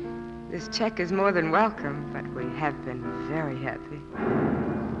 This check is more than welcome, but we have been very happy.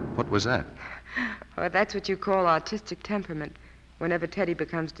 What was that? Oh, that's what you call artistic temperament. Whenever Teddy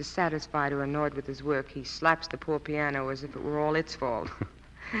becomes dissatisfied or annoyed with his work, he slaps the poor piano as if it were all its fault.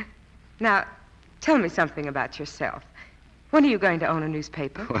 Now, tell me something about yourself. When are you going to own a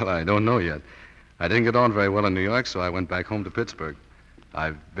newspaper? Well, I don't know yet. I didn't get on very well in New York, so I went back home to Pittsburgh.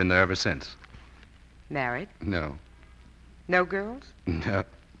 I've been there ever since. Married? No. No girls? No.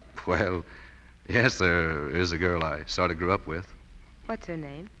 Well, yes, there is a girl I sort of grew up with. What's her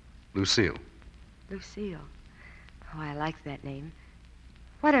name? Lucille. Lucille. Oh, I like that name.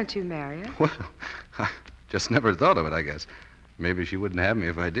 Why don't you marry her? Well, I just never thought of it, I guess. Maybe she wouldn't have me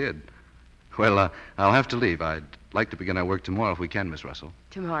if I did. Well, I'll have to leave. I'd like to begin our work tomorrow if we can, Miss Russell.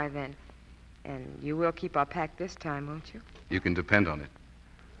 Tomorrow, then. And you will keep our pact this time, won't you? You can depend on it.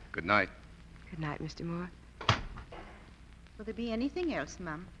 Good night. Good night, Mr. Moore. Will there be anything else,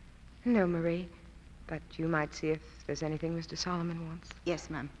 Mum? No, Marie. But you might see if there's anything Mr. Solomon wants. Yes,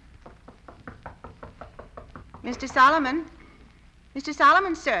 Mum. Mr. Solomon? Mr.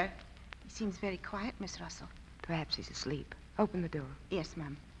 Solomon, sir. He seems very quiet, Miss Russell. Perhaps he's asleep. Open the door. Yes,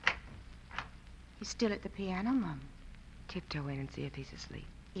 Mum. He's still at the piano, Mum. Tiptoe in and see if he's asleep.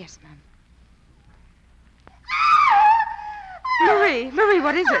 Yes, Mum. Marie,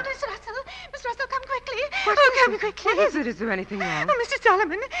 what is it? Miss Russell, come quickly. Come quickly. What is it? Is there anything wrong? Oh, Mr.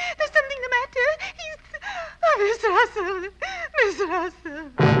 Solomon, there's something the matter. Oh, Miss Russell.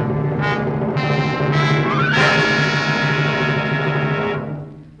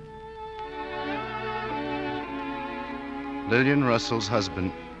 Lillian Russell's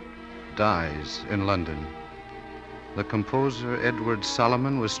husband dies in London. The composer Edward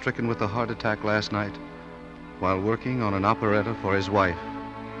Solomon was stricken with a heart attack last night while working on an operetta for his wife.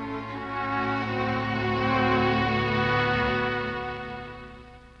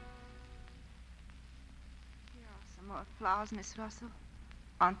 Here are some more flowers, Miss Russell.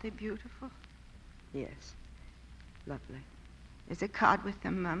 Aren't they beautiful? Yes. Lovely. There's a card with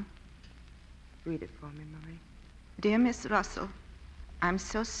them, Mum. Read it for me, Marie. Dear Miss Russell, I'm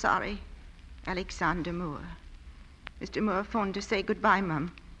so sorry. Alexander Moore. Mr. Moore phoned to say goodbye,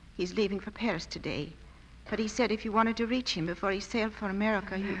 Mum. He's leaving for Paris today. But he said if you wanted to reach him before he sailed for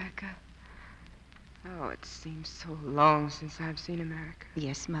America, America? Oh, it seems so long since I've seen America.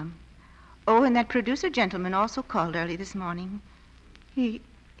 Yes, Mum. Oh, and that producer gentleman also called early this morning. He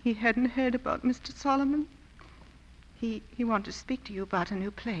hadn't heard about Mr. Solomon. He wanted to speak to you about a new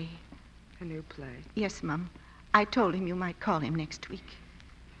play. A new play? Yes, Mum. I told him you might call him next week.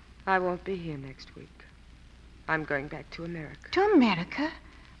 I won't be here next week. I'm going back to America. To America?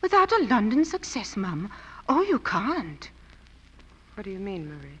 Without a London success, Mum? Oh, you can't. What do you mean,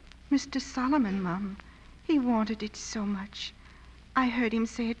 Marie? Mr. Solomon, Mum. He wanted it so much. I heard him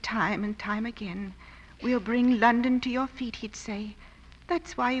say it time and time again. We'll bring London to your feet, he'd say.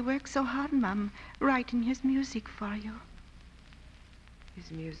 That's why he works so hard, Mum, writing his music for you.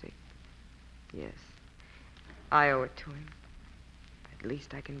 His music? Yes. I owe it to him. At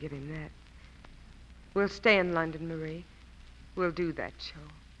least I can give him that. We'll stay in London, Marie. We'll do that show.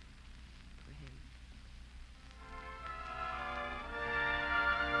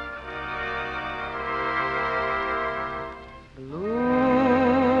 Blue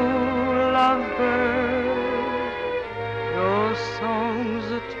lovebird, your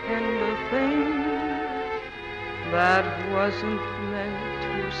song's a tender thing that wasn't meant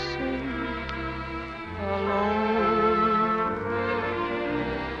to sing alone.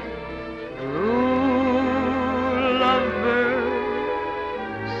 Blue lovebird,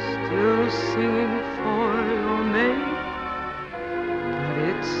 still singing for your mate, but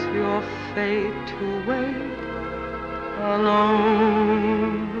it's your fate to wait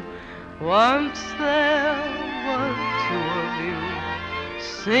alone. Once there were two of you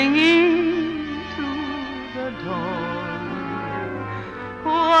singing to the dawn.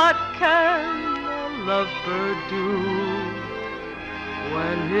 What can a lovebird do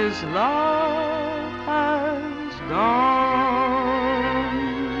when his love has gone?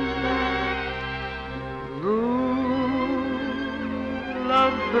 Blue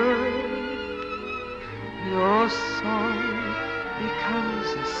lovebird, your song becomes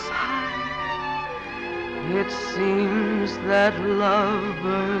a sigh. It seems that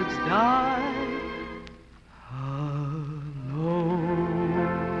lovebirds die alone.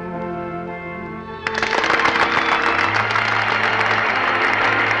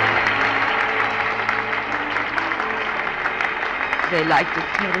 They liked it,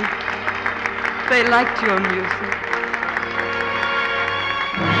 Kitty. They liked your music.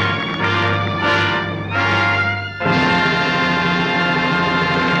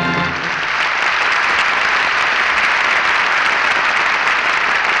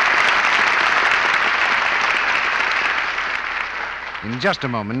 In just a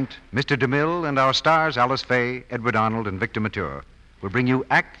moment, Mr. DeMille and our stars Alice Faye, Edward Arnold, and Victor Mature will bring you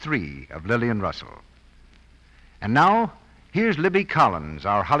Act 3 of Lillian Russell. And now, here's Libby Collins,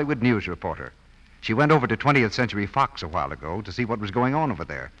 our Hollywood news reporter. She went over to 20th Century Fox a while ago to see what was going on over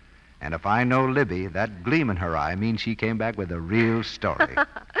there. And if I know Libby, that gleam in her eye means she came back with a real story.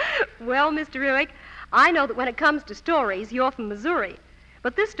 Well, Mr. Ruick, I know that when it comes to stories, you're from Missouri.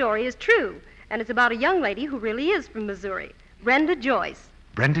 But this story is true, and it's about a young lady who really is from Missouri, Brenda Joyce.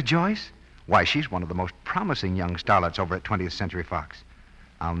 Brenda Joyce? Why, she's one of the most promising young starlets over at 20th Century Fox.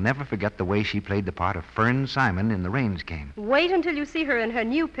 I'll never forget the way she played the part of Fern Simon in The Rains Came. Wait until you see her in her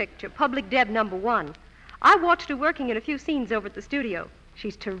new picture, Public Deb #1. I watched her working in a few scenes over at the studio.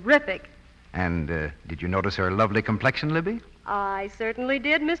 She's terrific. And did you notice her lovely complexion, Libby? I certainly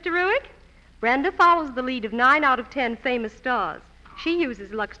did, Mr. Ruick. Brenda follows the lead of 9 out of 10 famous stars. She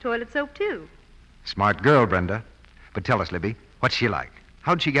uses Lux toilet soap, too. Smart girl, Brenda. But tell us, Libby, what's she like?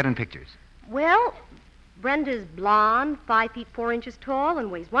 How'd she get in pictures? Well, Brenda's blonde, 5 feet 4 inches tall,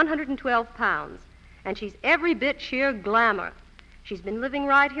 and weighs 112 pounds. And she's every bit sheer glamour. She's been living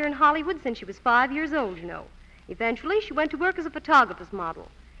right here in Hollywood since she was 5 years old, you know. Eventually, she went to work as a photographer's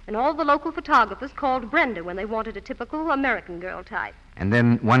model. And all the local photographers called Brenda when they wanted a typical American girl type. And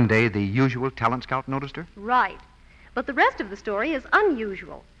then one day the usual talent scout noticed her? Right. But the rest of the story is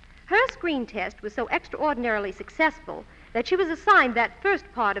unusual. Her screen test was so extraordinarily successful that she was assigned that first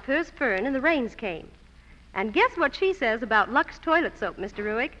part of hers, Fern, in The Rains Came. And guess what she says about Lux toilet soap, Mr.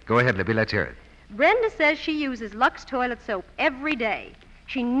 Ruick? Go ahead, Libby, let's hear it. Brenda says she uses Lux toilet soap every day.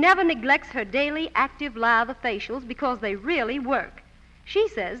 She never neglects her daily active lather facials because they really work. She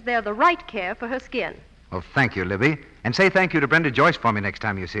says they're the right care for her skin. Well, thank you, Libby. And say thank you to Brenda Joyce for me next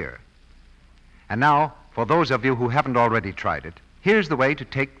time you see her. And now, for those of you who haven't already tried it, here's the way to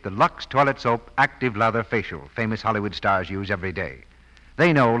take the Lux Toilet Soap Active Lather Facial famous Hollywood stars use every day.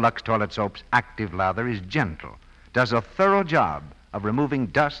 They know Lux Toilet Soap's active lather is gentle, does a thorough job of removing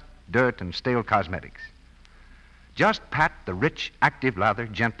dust, dirt, and stale cosmetics. Just pat the rich active lather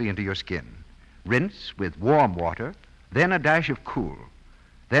gently into your skin. Rinse with warm water, then a dash of cool.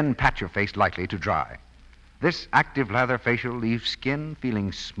 Then pat your face lightly to dry. This active lather facial leaves skin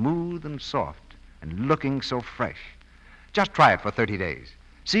feeling smooth and soft and looking so fresh. Just try it for 30 days.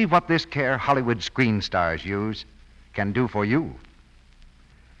 See what this care Hollywood screen stars use can do for you.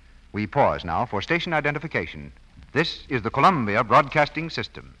 We pause now for station identification. This is the Columbia Broadcasting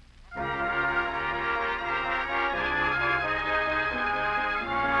System.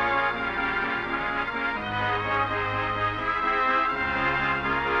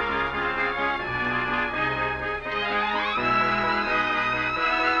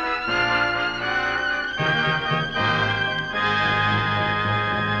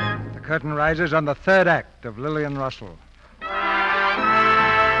 The curtain rises on the third act of Lillian Russell.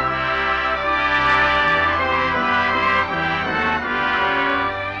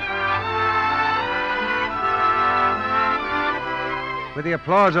 with the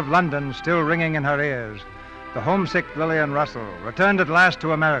applause of London still ringing in her ears, the homesick Lillian Russell returned at last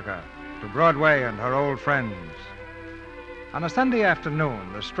to America, to Broadway and her old friends. On a Sunday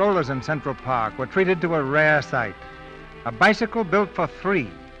afternoon, the strollers in Central Park were treated to a rare sight. A bicycle built for three,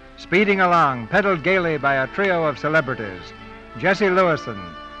 speeding along, pedaled gaily by a trio of celebrities: Jessie Lewison,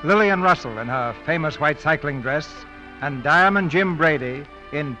 Lillian Russell in her famous white cycling dress, and Diamond Jim Brady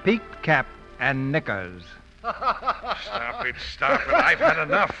in peaked cap and knickers. Stop it, stop it. I've had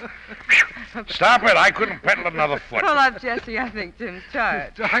enough. Stop it. I couldn't pedal another foot. Pull up, Jesse. I think Jim's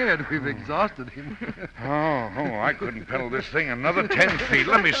tired. Tired? We've exhausted him. I couldn't pedal this thing another 10 feet.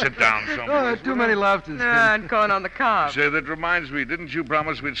 Let me sit down somewhere. Too many laughters. And going on the cob. Say, that reminds me, didn't you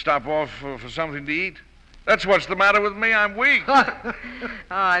promise we'd stop off for something to eat? That's what's the matter with me. I'm weak. Oh,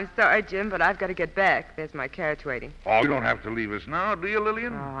 I'm sorry, Jim, but I've got to get back. There's my carriage waiting. Oh, you don't have to leave us now, do you,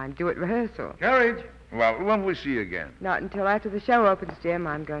 Lillian? Oh, I'm due at rehearsal. Carriage? Well, when will we see you again? Not until after the show opens, Jim.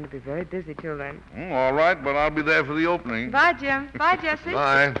 I'm going to be very busy till then. All right, but I'll be there for the opening. Bye, Jim. Bye, Jesse.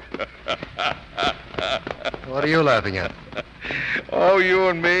 Bye. What are you laughing at? Oh, you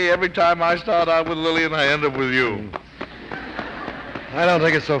and me. Every time I start out with Lillian, I end up with you. I don't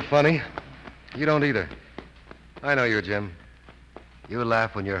think it's so funny. You don't either. I know you, Jim. You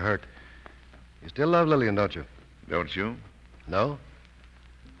laugh when you're hurt. You still love Lillian, don't you? Don't you? No?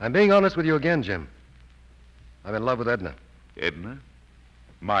 I'm being honest with you again, Jim. I'm in love with Edna. Edna?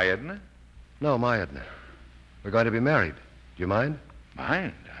 My Edna? No, my Edna. We're going to be married. Do you mind?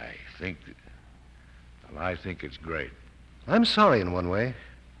 Mind? I think it's great. I'm sorry in one way.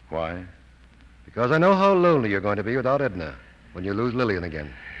 Why? Because I know how lonely you're going to be without Edna when you lose Lillian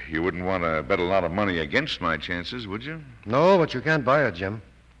again. You wouldn't want to bet a lot of money against my chances, would you? No, but you can't buy her, Jim.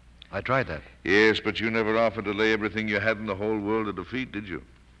 I tried that. Yes, but you never offered to lay everything you had in the whole world at her feet, did you?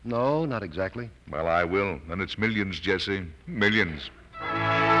 No, not exactly. Well, I will. And it's millions, Jesse. Millions.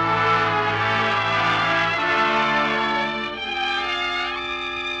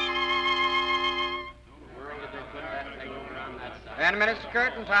 Ten minutes,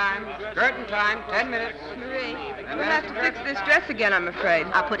 curtain time. Curtain time, 10 minutes. Marie, we'll have to fix this dress again, I'm afraid.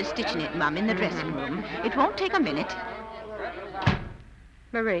 I'll put a stitch in it, Mum, in the dressing room. It won't take a minute.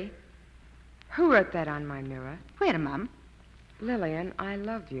 Marie, who wrote that on my mirror? Where, Mum? Lillian, I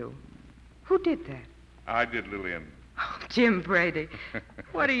love you. Who did that? I did, Lillian. Oh, Jim Brady.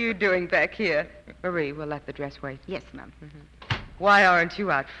 What are you doing back here? Marie, we'll let the dress wait. Yes, Mum. Mm-hmm. Why aren't you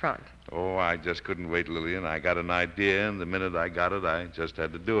out front? Oh, I just couldn't wait, Lillian. I got an idea, and the minute I got it, I just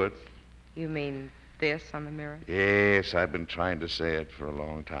had to do it. You mean this on the mirror? Yes, I've been trying to say it for a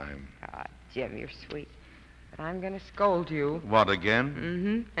long time. Ah, Jim, you're sweet. But I'm going to scold you. What, again?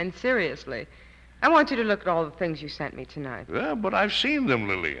 Mm-hmm. And seriously. I want you to look at all the things you sent me tonight. Well, but I've seen them,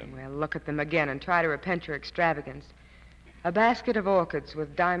 Lillian. Well, look at them again and try to repent your extravagance. A basket of orchids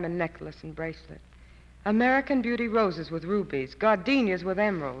with diamond necklace and bracelet. American Beauty roses with rubies. Gardenias with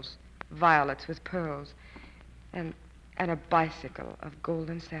emeralds. Violets with pearls. And a bicycle of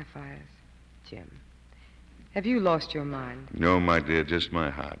golden sapphires. Jim, have you lost your mind? No, my dear, just my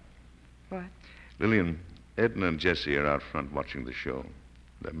heart. What? Lillian, Edna and Jessie are out front watching the show.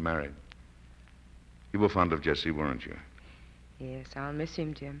 They're married. You were fond of Jessie, weren't you? Yes, I'll miss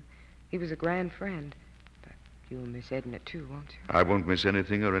him, Jim. He was a grand friend. But you'll miss Edna, too, won't you? I won't miss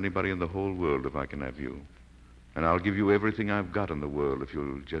anything or anybody in the whole world if I can have you. And I'll give you everything I've got in the world if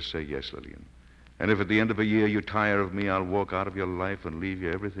you'll just say yes, Lillian. And if at the end of a year you tire of me, I'll walk out of your life and leave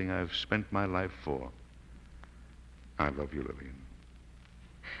you everything I've spent my life for. I love you, Lillian.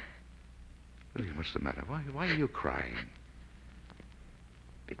 Lillian, what's the matter? Why are you crying?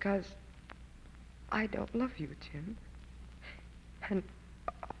 Because I don't love you, Jim. And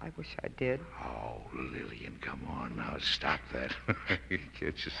I wish I did. Oh, Lillian, come on now. Stop that. Can't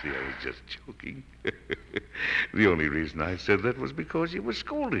you see I was just joking? The only reason I said that was because you were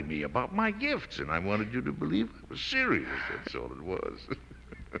scolding me about my gifts, and I wanted you to believe I was serious. That's all it was.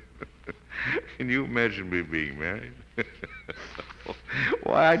 Can you imagine me being married?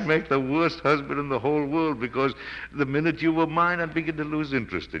 Why, I'd make the worst husband in the whole world because the minute you were mine, I'd begin to lose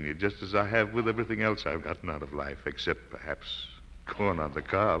interest in you, just as I have with everything else I've gotten out of life, except perhaps corn on the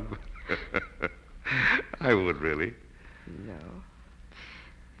cob. I would, really. No.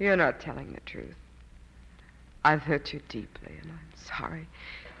 You're not telling the truth. I've hurt you deeply, and I'm sorry.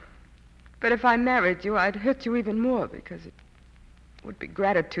 But if I married you, I'd hurt you even more because it would be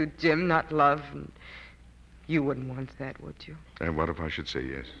gratitude, Jim, not love. And you wouldn't want that, would you? And what if I should say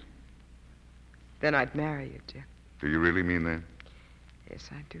yes? Then I'd marry you, Jim. Do you really mean that? Yes,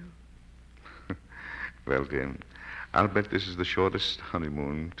 I do. Well, Jim, I'll bet this is the shortest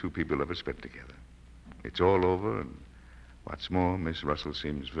honeymoon two people ever spent together. It's all over, and What's more, Miss Russell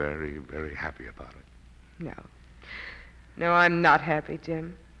seems very, very happy about it. No. No, I'm not happy,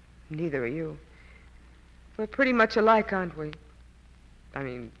 Jim. Neither are you. We're pretty much alike, aren't we? I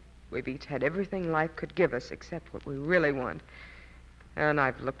mean, we've each had everything life could give us except what we really want. And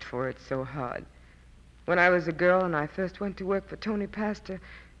I've looked for it so hard. When I was a girl and I first went to work for Tony Pastor,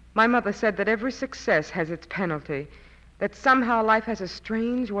 my mother said that every success has its penalty, that somehow life has a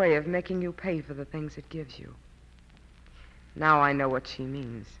strange way of making you pay for the things it gives you. Now I know what she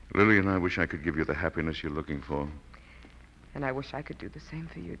means. Lillian, I wish I could give you the happiness you're looking for. And I wish I could do the same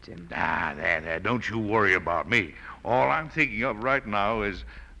for you, Jim. There. Don't you worry about me. All I'm thinking of right now is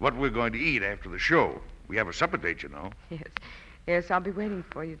what we're going to eat after the show. We have a supper date, you know. Yes. Yes, I'll be waiting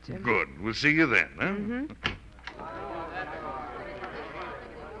for you, Jim. Good. We'll see you then, huh? Mm-hmm.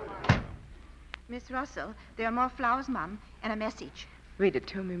 Miss Russell, there are more flowers, Mum, and a message. Read it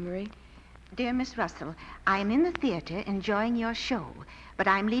to me, Marie. Dear Miss Russell, I am in the theater enjoying your show, but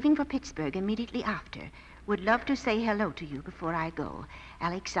I'm leaving for Pittsburgh immediately after. Would love to say hello to you before I go.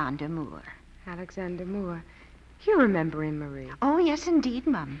 Alexander Moore. Alexander Moore. You remember him, Marie? Oh, yes, indeed,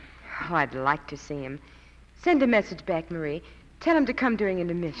 Mum. Oh, I'd like to see him. Send a message back, Marie. Tell him to come during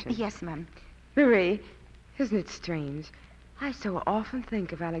intermission. Yes, Mum. Marie, isn't it strange? I so often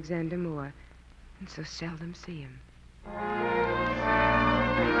think of Alexander Moore and so seldom see him.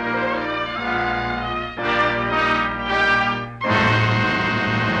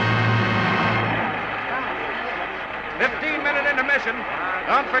 15-minute intermission.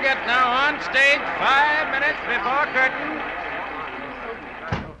 Don't forget now, on stage, 5 minutes before curtain.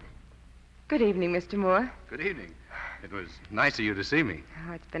 Good evening, Mr. Moore. Good evening. It was nice of you to see me.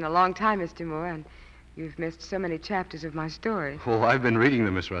 Oh, it's been a long time, Mr. Moore, and you've missed so many chapters of my story. Oh, I've been reading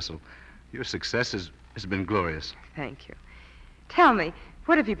them, Miss Russell. Your success has been glorious. Thank you. Tell me,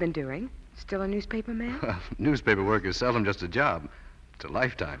 what have you been doing? Still a newspaper man? Newspaper work is seldom just a job. It's a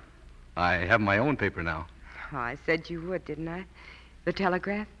lifetime. I have my own paper now. Oh, I said you would, didn't I? The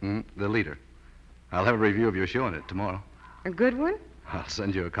Telegraph? The Leader. I'll have a review of your show in it tomorrow. A good one? I'll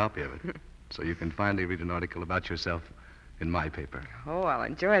send you a copy of it, so you can finally read an article about yourself in my paper. Oh, I'll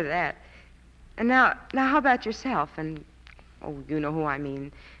enjoy that. And now how about yourself? And, oh, you know who I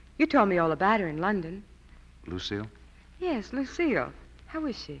mean. You told me all about her in London. Lucille? Yes, Lucille. How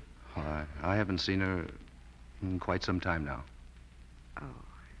is she? Oh, I haven't seen her in quite some time now. Oh,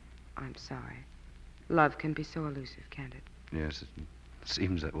 I'm sorry. Love can be so elusive, can't it? Yes, it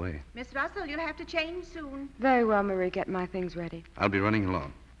seems that way. Miss Russell, you'll have to change soon. Very well, Marie. Get my things ready. I'll be running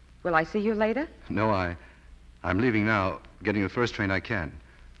along. Will I see you later? No, I'm leaving now, getting the first train I can.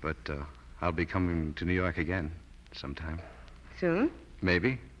 But I'll be coming to New York again sometime. Soon?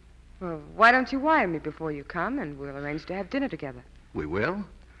 Maybe. Well, why don't you wire me before you come, and we'll arrange to have dinner together. We will?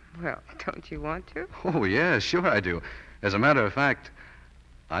 Well, don't you want to? Oh, yeah, sure I do. As a matter of fact,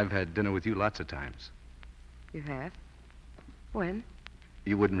 I've had dinner with you lots of times. You have? When?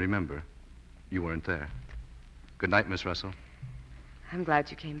 You wouldn't remember. You weren't there. Good night, Miss Russell. I'm glad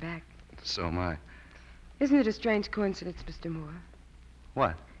you came back. So am I. Isn't it a strange coincidence, Mr. Moore?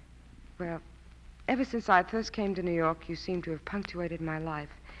 What? Well, ever since I first came to New York, you seem to have punctuated my life.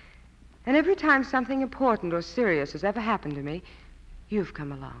 And every time something important or serious has ever happened to me, you've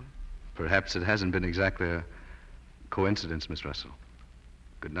come along. Perhaps it hasn't been exactly a coincidence, Miss Russell.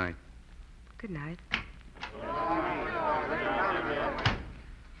 Good night. Good night.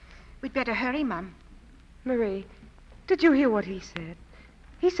 We'd better hurry, Mum. Marie, did you hear what he said?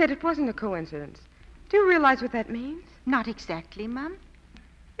 He said it wasn't a coincidence. Do you realize what that means? Not exactly, Mum.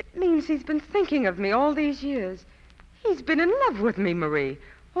 It means he's been thinking of me all these years. He's been in love with me, Marie,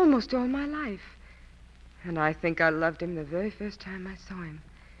 almost all my life. And I think I loved him the very first time I saw him.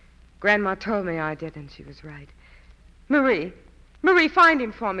 Grandma told me I did, and she was right. Marie, find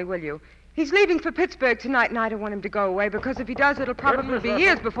him for me, will you? He's leaving for Pittsburgh tonight, and I don't want him to go away, because if he does, it'll probably be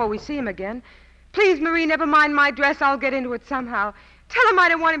years before we see him again. Please, Marie, never mind my dress. I'll get into it somehow. Tell him I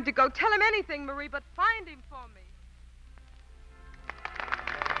don't want him to go. Tell him anything, Marie, but find him for me.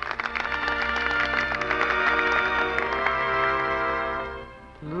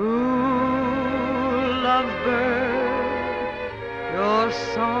 Blue lovebird, your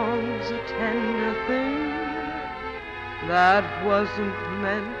song's a tender thing that wasn't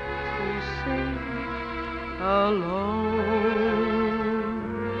meant to sing alone.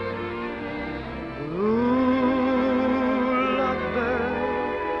 Blue lovebird,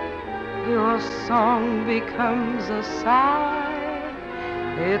 your song becomes a sigh.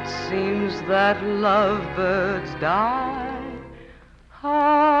 It seems that lovebirds die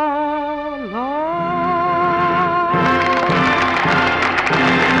alone.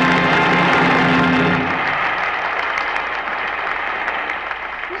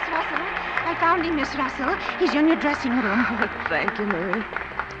 in your dressing room. Oh, thank you, Mary.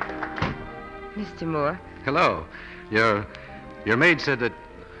 Mr. Moore. Hello. Your maid said that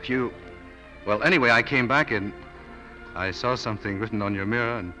you... Well, anyway, I came back and I saw something written on your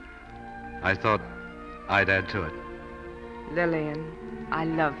mirror, and I thought I'd add to it. Lillian, I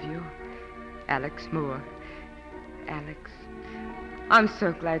love you. Alex Moore. Alex, I'm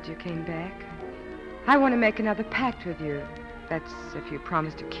so glad you came back. I want to make another pact with you. That's if you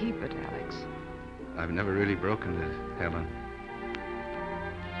promise to keep it, Alex. I've never really broken it, Helen.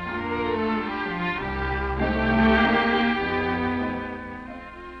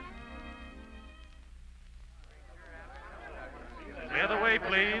 The other way,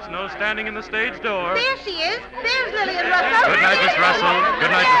 please. No standing in the stage door. There she is. There's Lillian Russell. Good night, Miss Russell.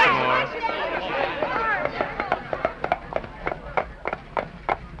 Good night, Mr. Moore.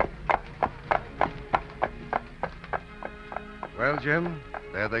 Well, Jim,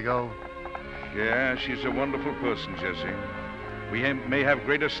 there they go. Yeah, she's a wonderful person, Jesse. We may have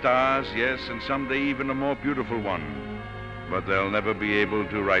greater stars, yes, and someday even a more beautiful one. But they'll never be able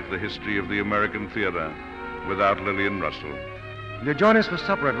to write the history of the American theater without Lillian Russell. Will you join us for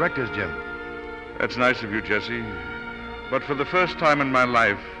supper at Rector's, Jim? That's nice of you, Jesse. But for the first time in my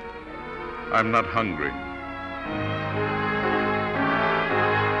life, I'm not hungry.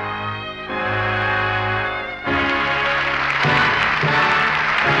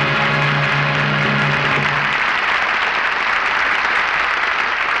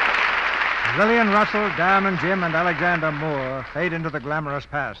 Lillian Russell, Diamond Jim, and Alexander Moore fade into the glamorous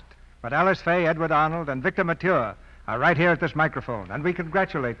past. But Alice Faye, Edward Arnold, and Victor Mature are right here at this microphone, and we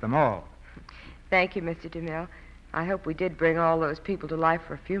congratulate them all. Thank you, Mr. DeMille. I hope we did bring all those people to life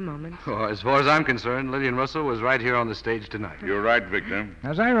for a few moments. Oh, as far as I'm concerned, Lillian Russell was right here on the stage tonight. You're right, Victor.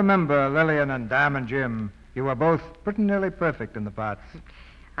 As I remember, Lillian and Diamond Jim, you were both pretty nearly perfect in the parts.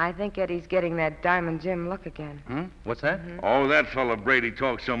 I think Eddie's getting that Diamond Jim look again. What's that? Oh, that fellow Brady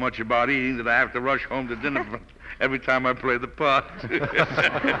talks so much about eating that I have to rush home to dinner every time I play the part.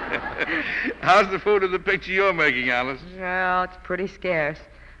 How's the food of the picture you're making, Alice? Well, it's pretty scarce.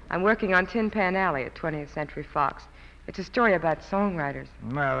 I'm working on Tin Pan Alley at 20th Century Fox. It's a story about songwriters.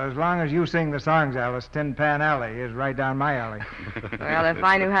 Well, as long as you sing the songs, Alice, Tin Pan Alley is right down my alley. Well, if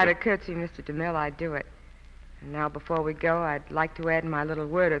I knew how to curtsy, Mr. DeMille, I'd do it. And now, before we go, I'd like to add my little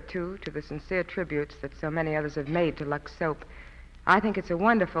word or two to the sincere tributes that so many others have made to Lux Soap. I think it's a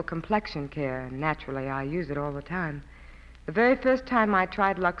wonderful complexion care, and naturally, I use it all the time. The very first time I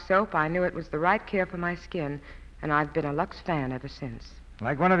tried Lux Soap, I knew it was the right care for my skin, and I've been a Lux fan ever since.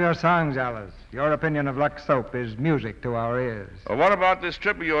 Like one of your songs, Alice, your opinion of Lux Soap is music to our ears. Well, what about this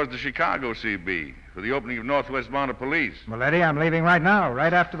trip of yours to Chicago, CB, for the opening of Northwest Mounted Police? Well, Eddie, I'm leaving right now,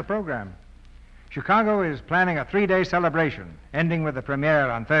 right after the program. Chicago is planning a 3-day celebration, ending with the premiere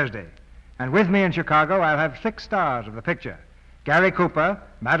on Thursday. And with me in Chicago, I'll have 6 stars of the picture. Gary Cooper,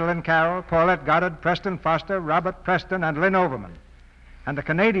 Madeline Carroll, Paulette Goddard, Preston Foster, Robert Preston, and Lynn Overman. And the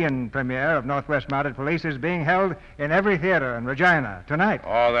Canadian premiere of Northwest Mounted Police is being held in every theater in Regina tonight.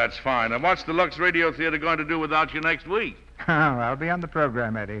 Oh, that's fine. And what's the Lux Radio Theater going to do without you next week? Oh, I'll be on the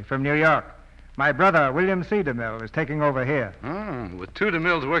program, Eddie, from New York. My brother, William C. DeMille, is taking over here. With 2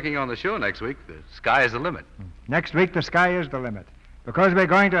 DeMilles working on the show next week, the sky is the limit. Next week, the sky is the limit, because we're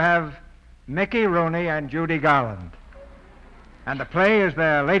going to have Mickey Rooney and Judy Garland. And the play is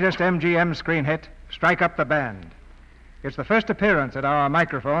their latest MGM screen hit, Strike Up the Band. It's the first appearance at our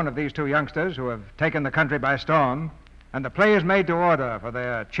microphone of these 2 youngsters who have taken the country by storm, and the play is made to order for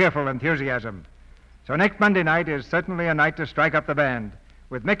their cheerful enthusiasm. So next Monday night is certainly a night to strike up the band,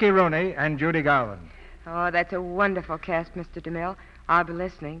 with Mickey Rooney and Judy Garland. Oh, that's a wonderful cast, Mr. DeMille. I'll be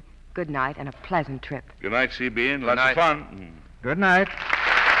listening. Good night and a pleasant trip. Good night, CB, and lots of fun. Good night.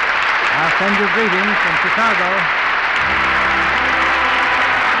 I'll send you greetings from Chicago.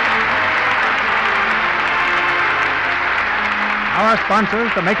 Our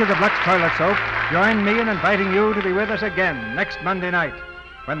sponsors, the makers of Lux Toilet Soap, join me in inviting you to be with us again next Monday night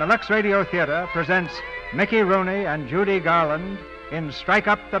when the Lux Radio Theater presents Mickey Rooney and Judy Garland in Strike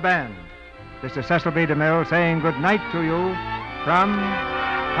Up the Band. This is Cecil B. DeMille saying good night to you from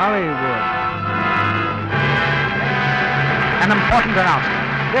Hollywood. An important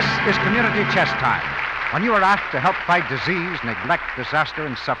announcement. This is community chest time, when you are asked to help fight disease, neglect, disaster,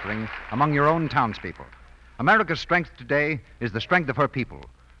 and suffering among your own townspeople. America's strength today is the strength of her people.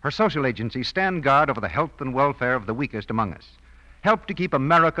 Her social agencies stand guard over the health and welfare of the weakest among us. Help to keep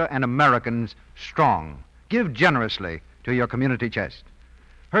America and Americans strong. Give generously to your community chest.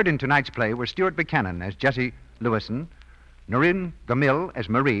 Heard in tonight's play were Stuart Buchanan as Jesse Lewison, Noreen Gamil as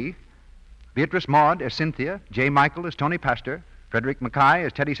Marie, Beatrice Maud as Cynthia, J. Michael as Tony Pastor, Frederick Mackay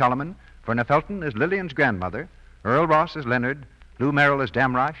as Teddy Solomon, Verna Felton is Lillian's grandmother, Earl Ross as Leonard, Lou Merrill as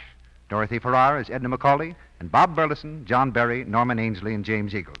Damrosch, Dorothy Farrar as Edna Macaulay, and Bob Burleson, John Berry, Norman Ainsley, and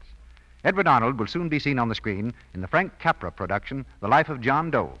James Eagles. Edward Arnold will soon be seen on the screen in the Frank Capra production, The Life of John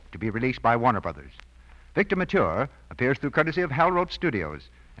Doe, to be released by Warner Brothers. Victor Mature appears through courtesy of Hal Roach Studios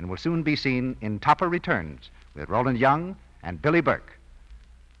and will soon be seen in Topper Returns with Roland Young and Billy Burke.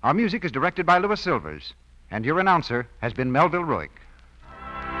 Our music is directed by Louis Silvers, and your announcer has been Melville Ruick.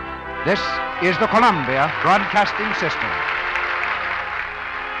 This is the Columbia Broadcasting System.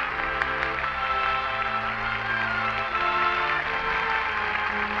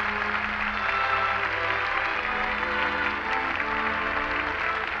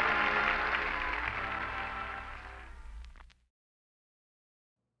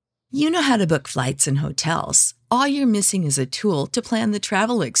 You know how to book flights and hotels. All you're missing is a tool to plan the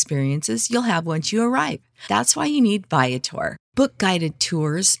travel experiences you'll have once you arrive. That's why you need Viator. Book guided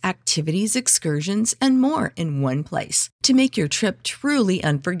tours, activities, excursions, and more in one place to make your trip truly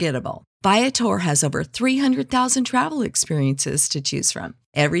unforgettable. Viator has over 300,000 travel experiences to choose from.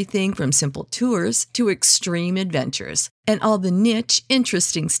 Everything from simple tours to extreme adventures and all the niche,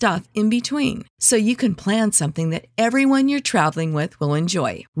 interesting stuff in between. So you can plan something that everyone you're traveling with will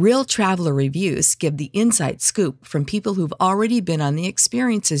enjoy. Real traveler reviews give the inside scoop from people who've already been on the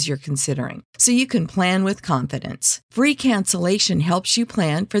experiences you're considering. So you can plan with confidence. Free cancellation helps you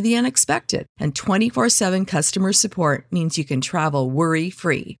plan for the unexpected. And 24/7 customer support means you can travel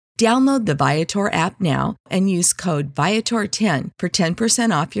worry-free. Download the Viator app now and use code Viator10 for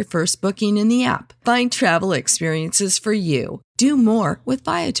 10% off your first booking in the app. Find travel experiences for you. Do more with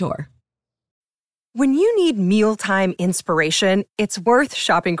Viator. When you need mealtime inspiration, it's worth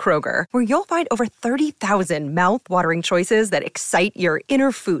shopping Kroger, where you'll find over 30,000 mouth-watering choices that excite your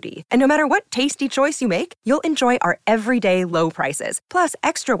inner foodie. And no matter what tasty choice you make, you'll enjoy our everyday low prices, plus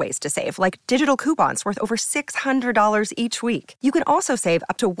extra ways to save, like digital coupons worth over $600 each week. You can also save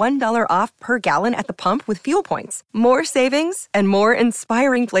up to $1 off per gallon at the pump with fuel points. More savings and more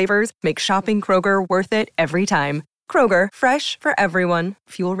inspiring flavors make shopping Kroger worth it every time. Kroger, fresh for everyone.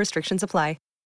 Fuel restrictions apply.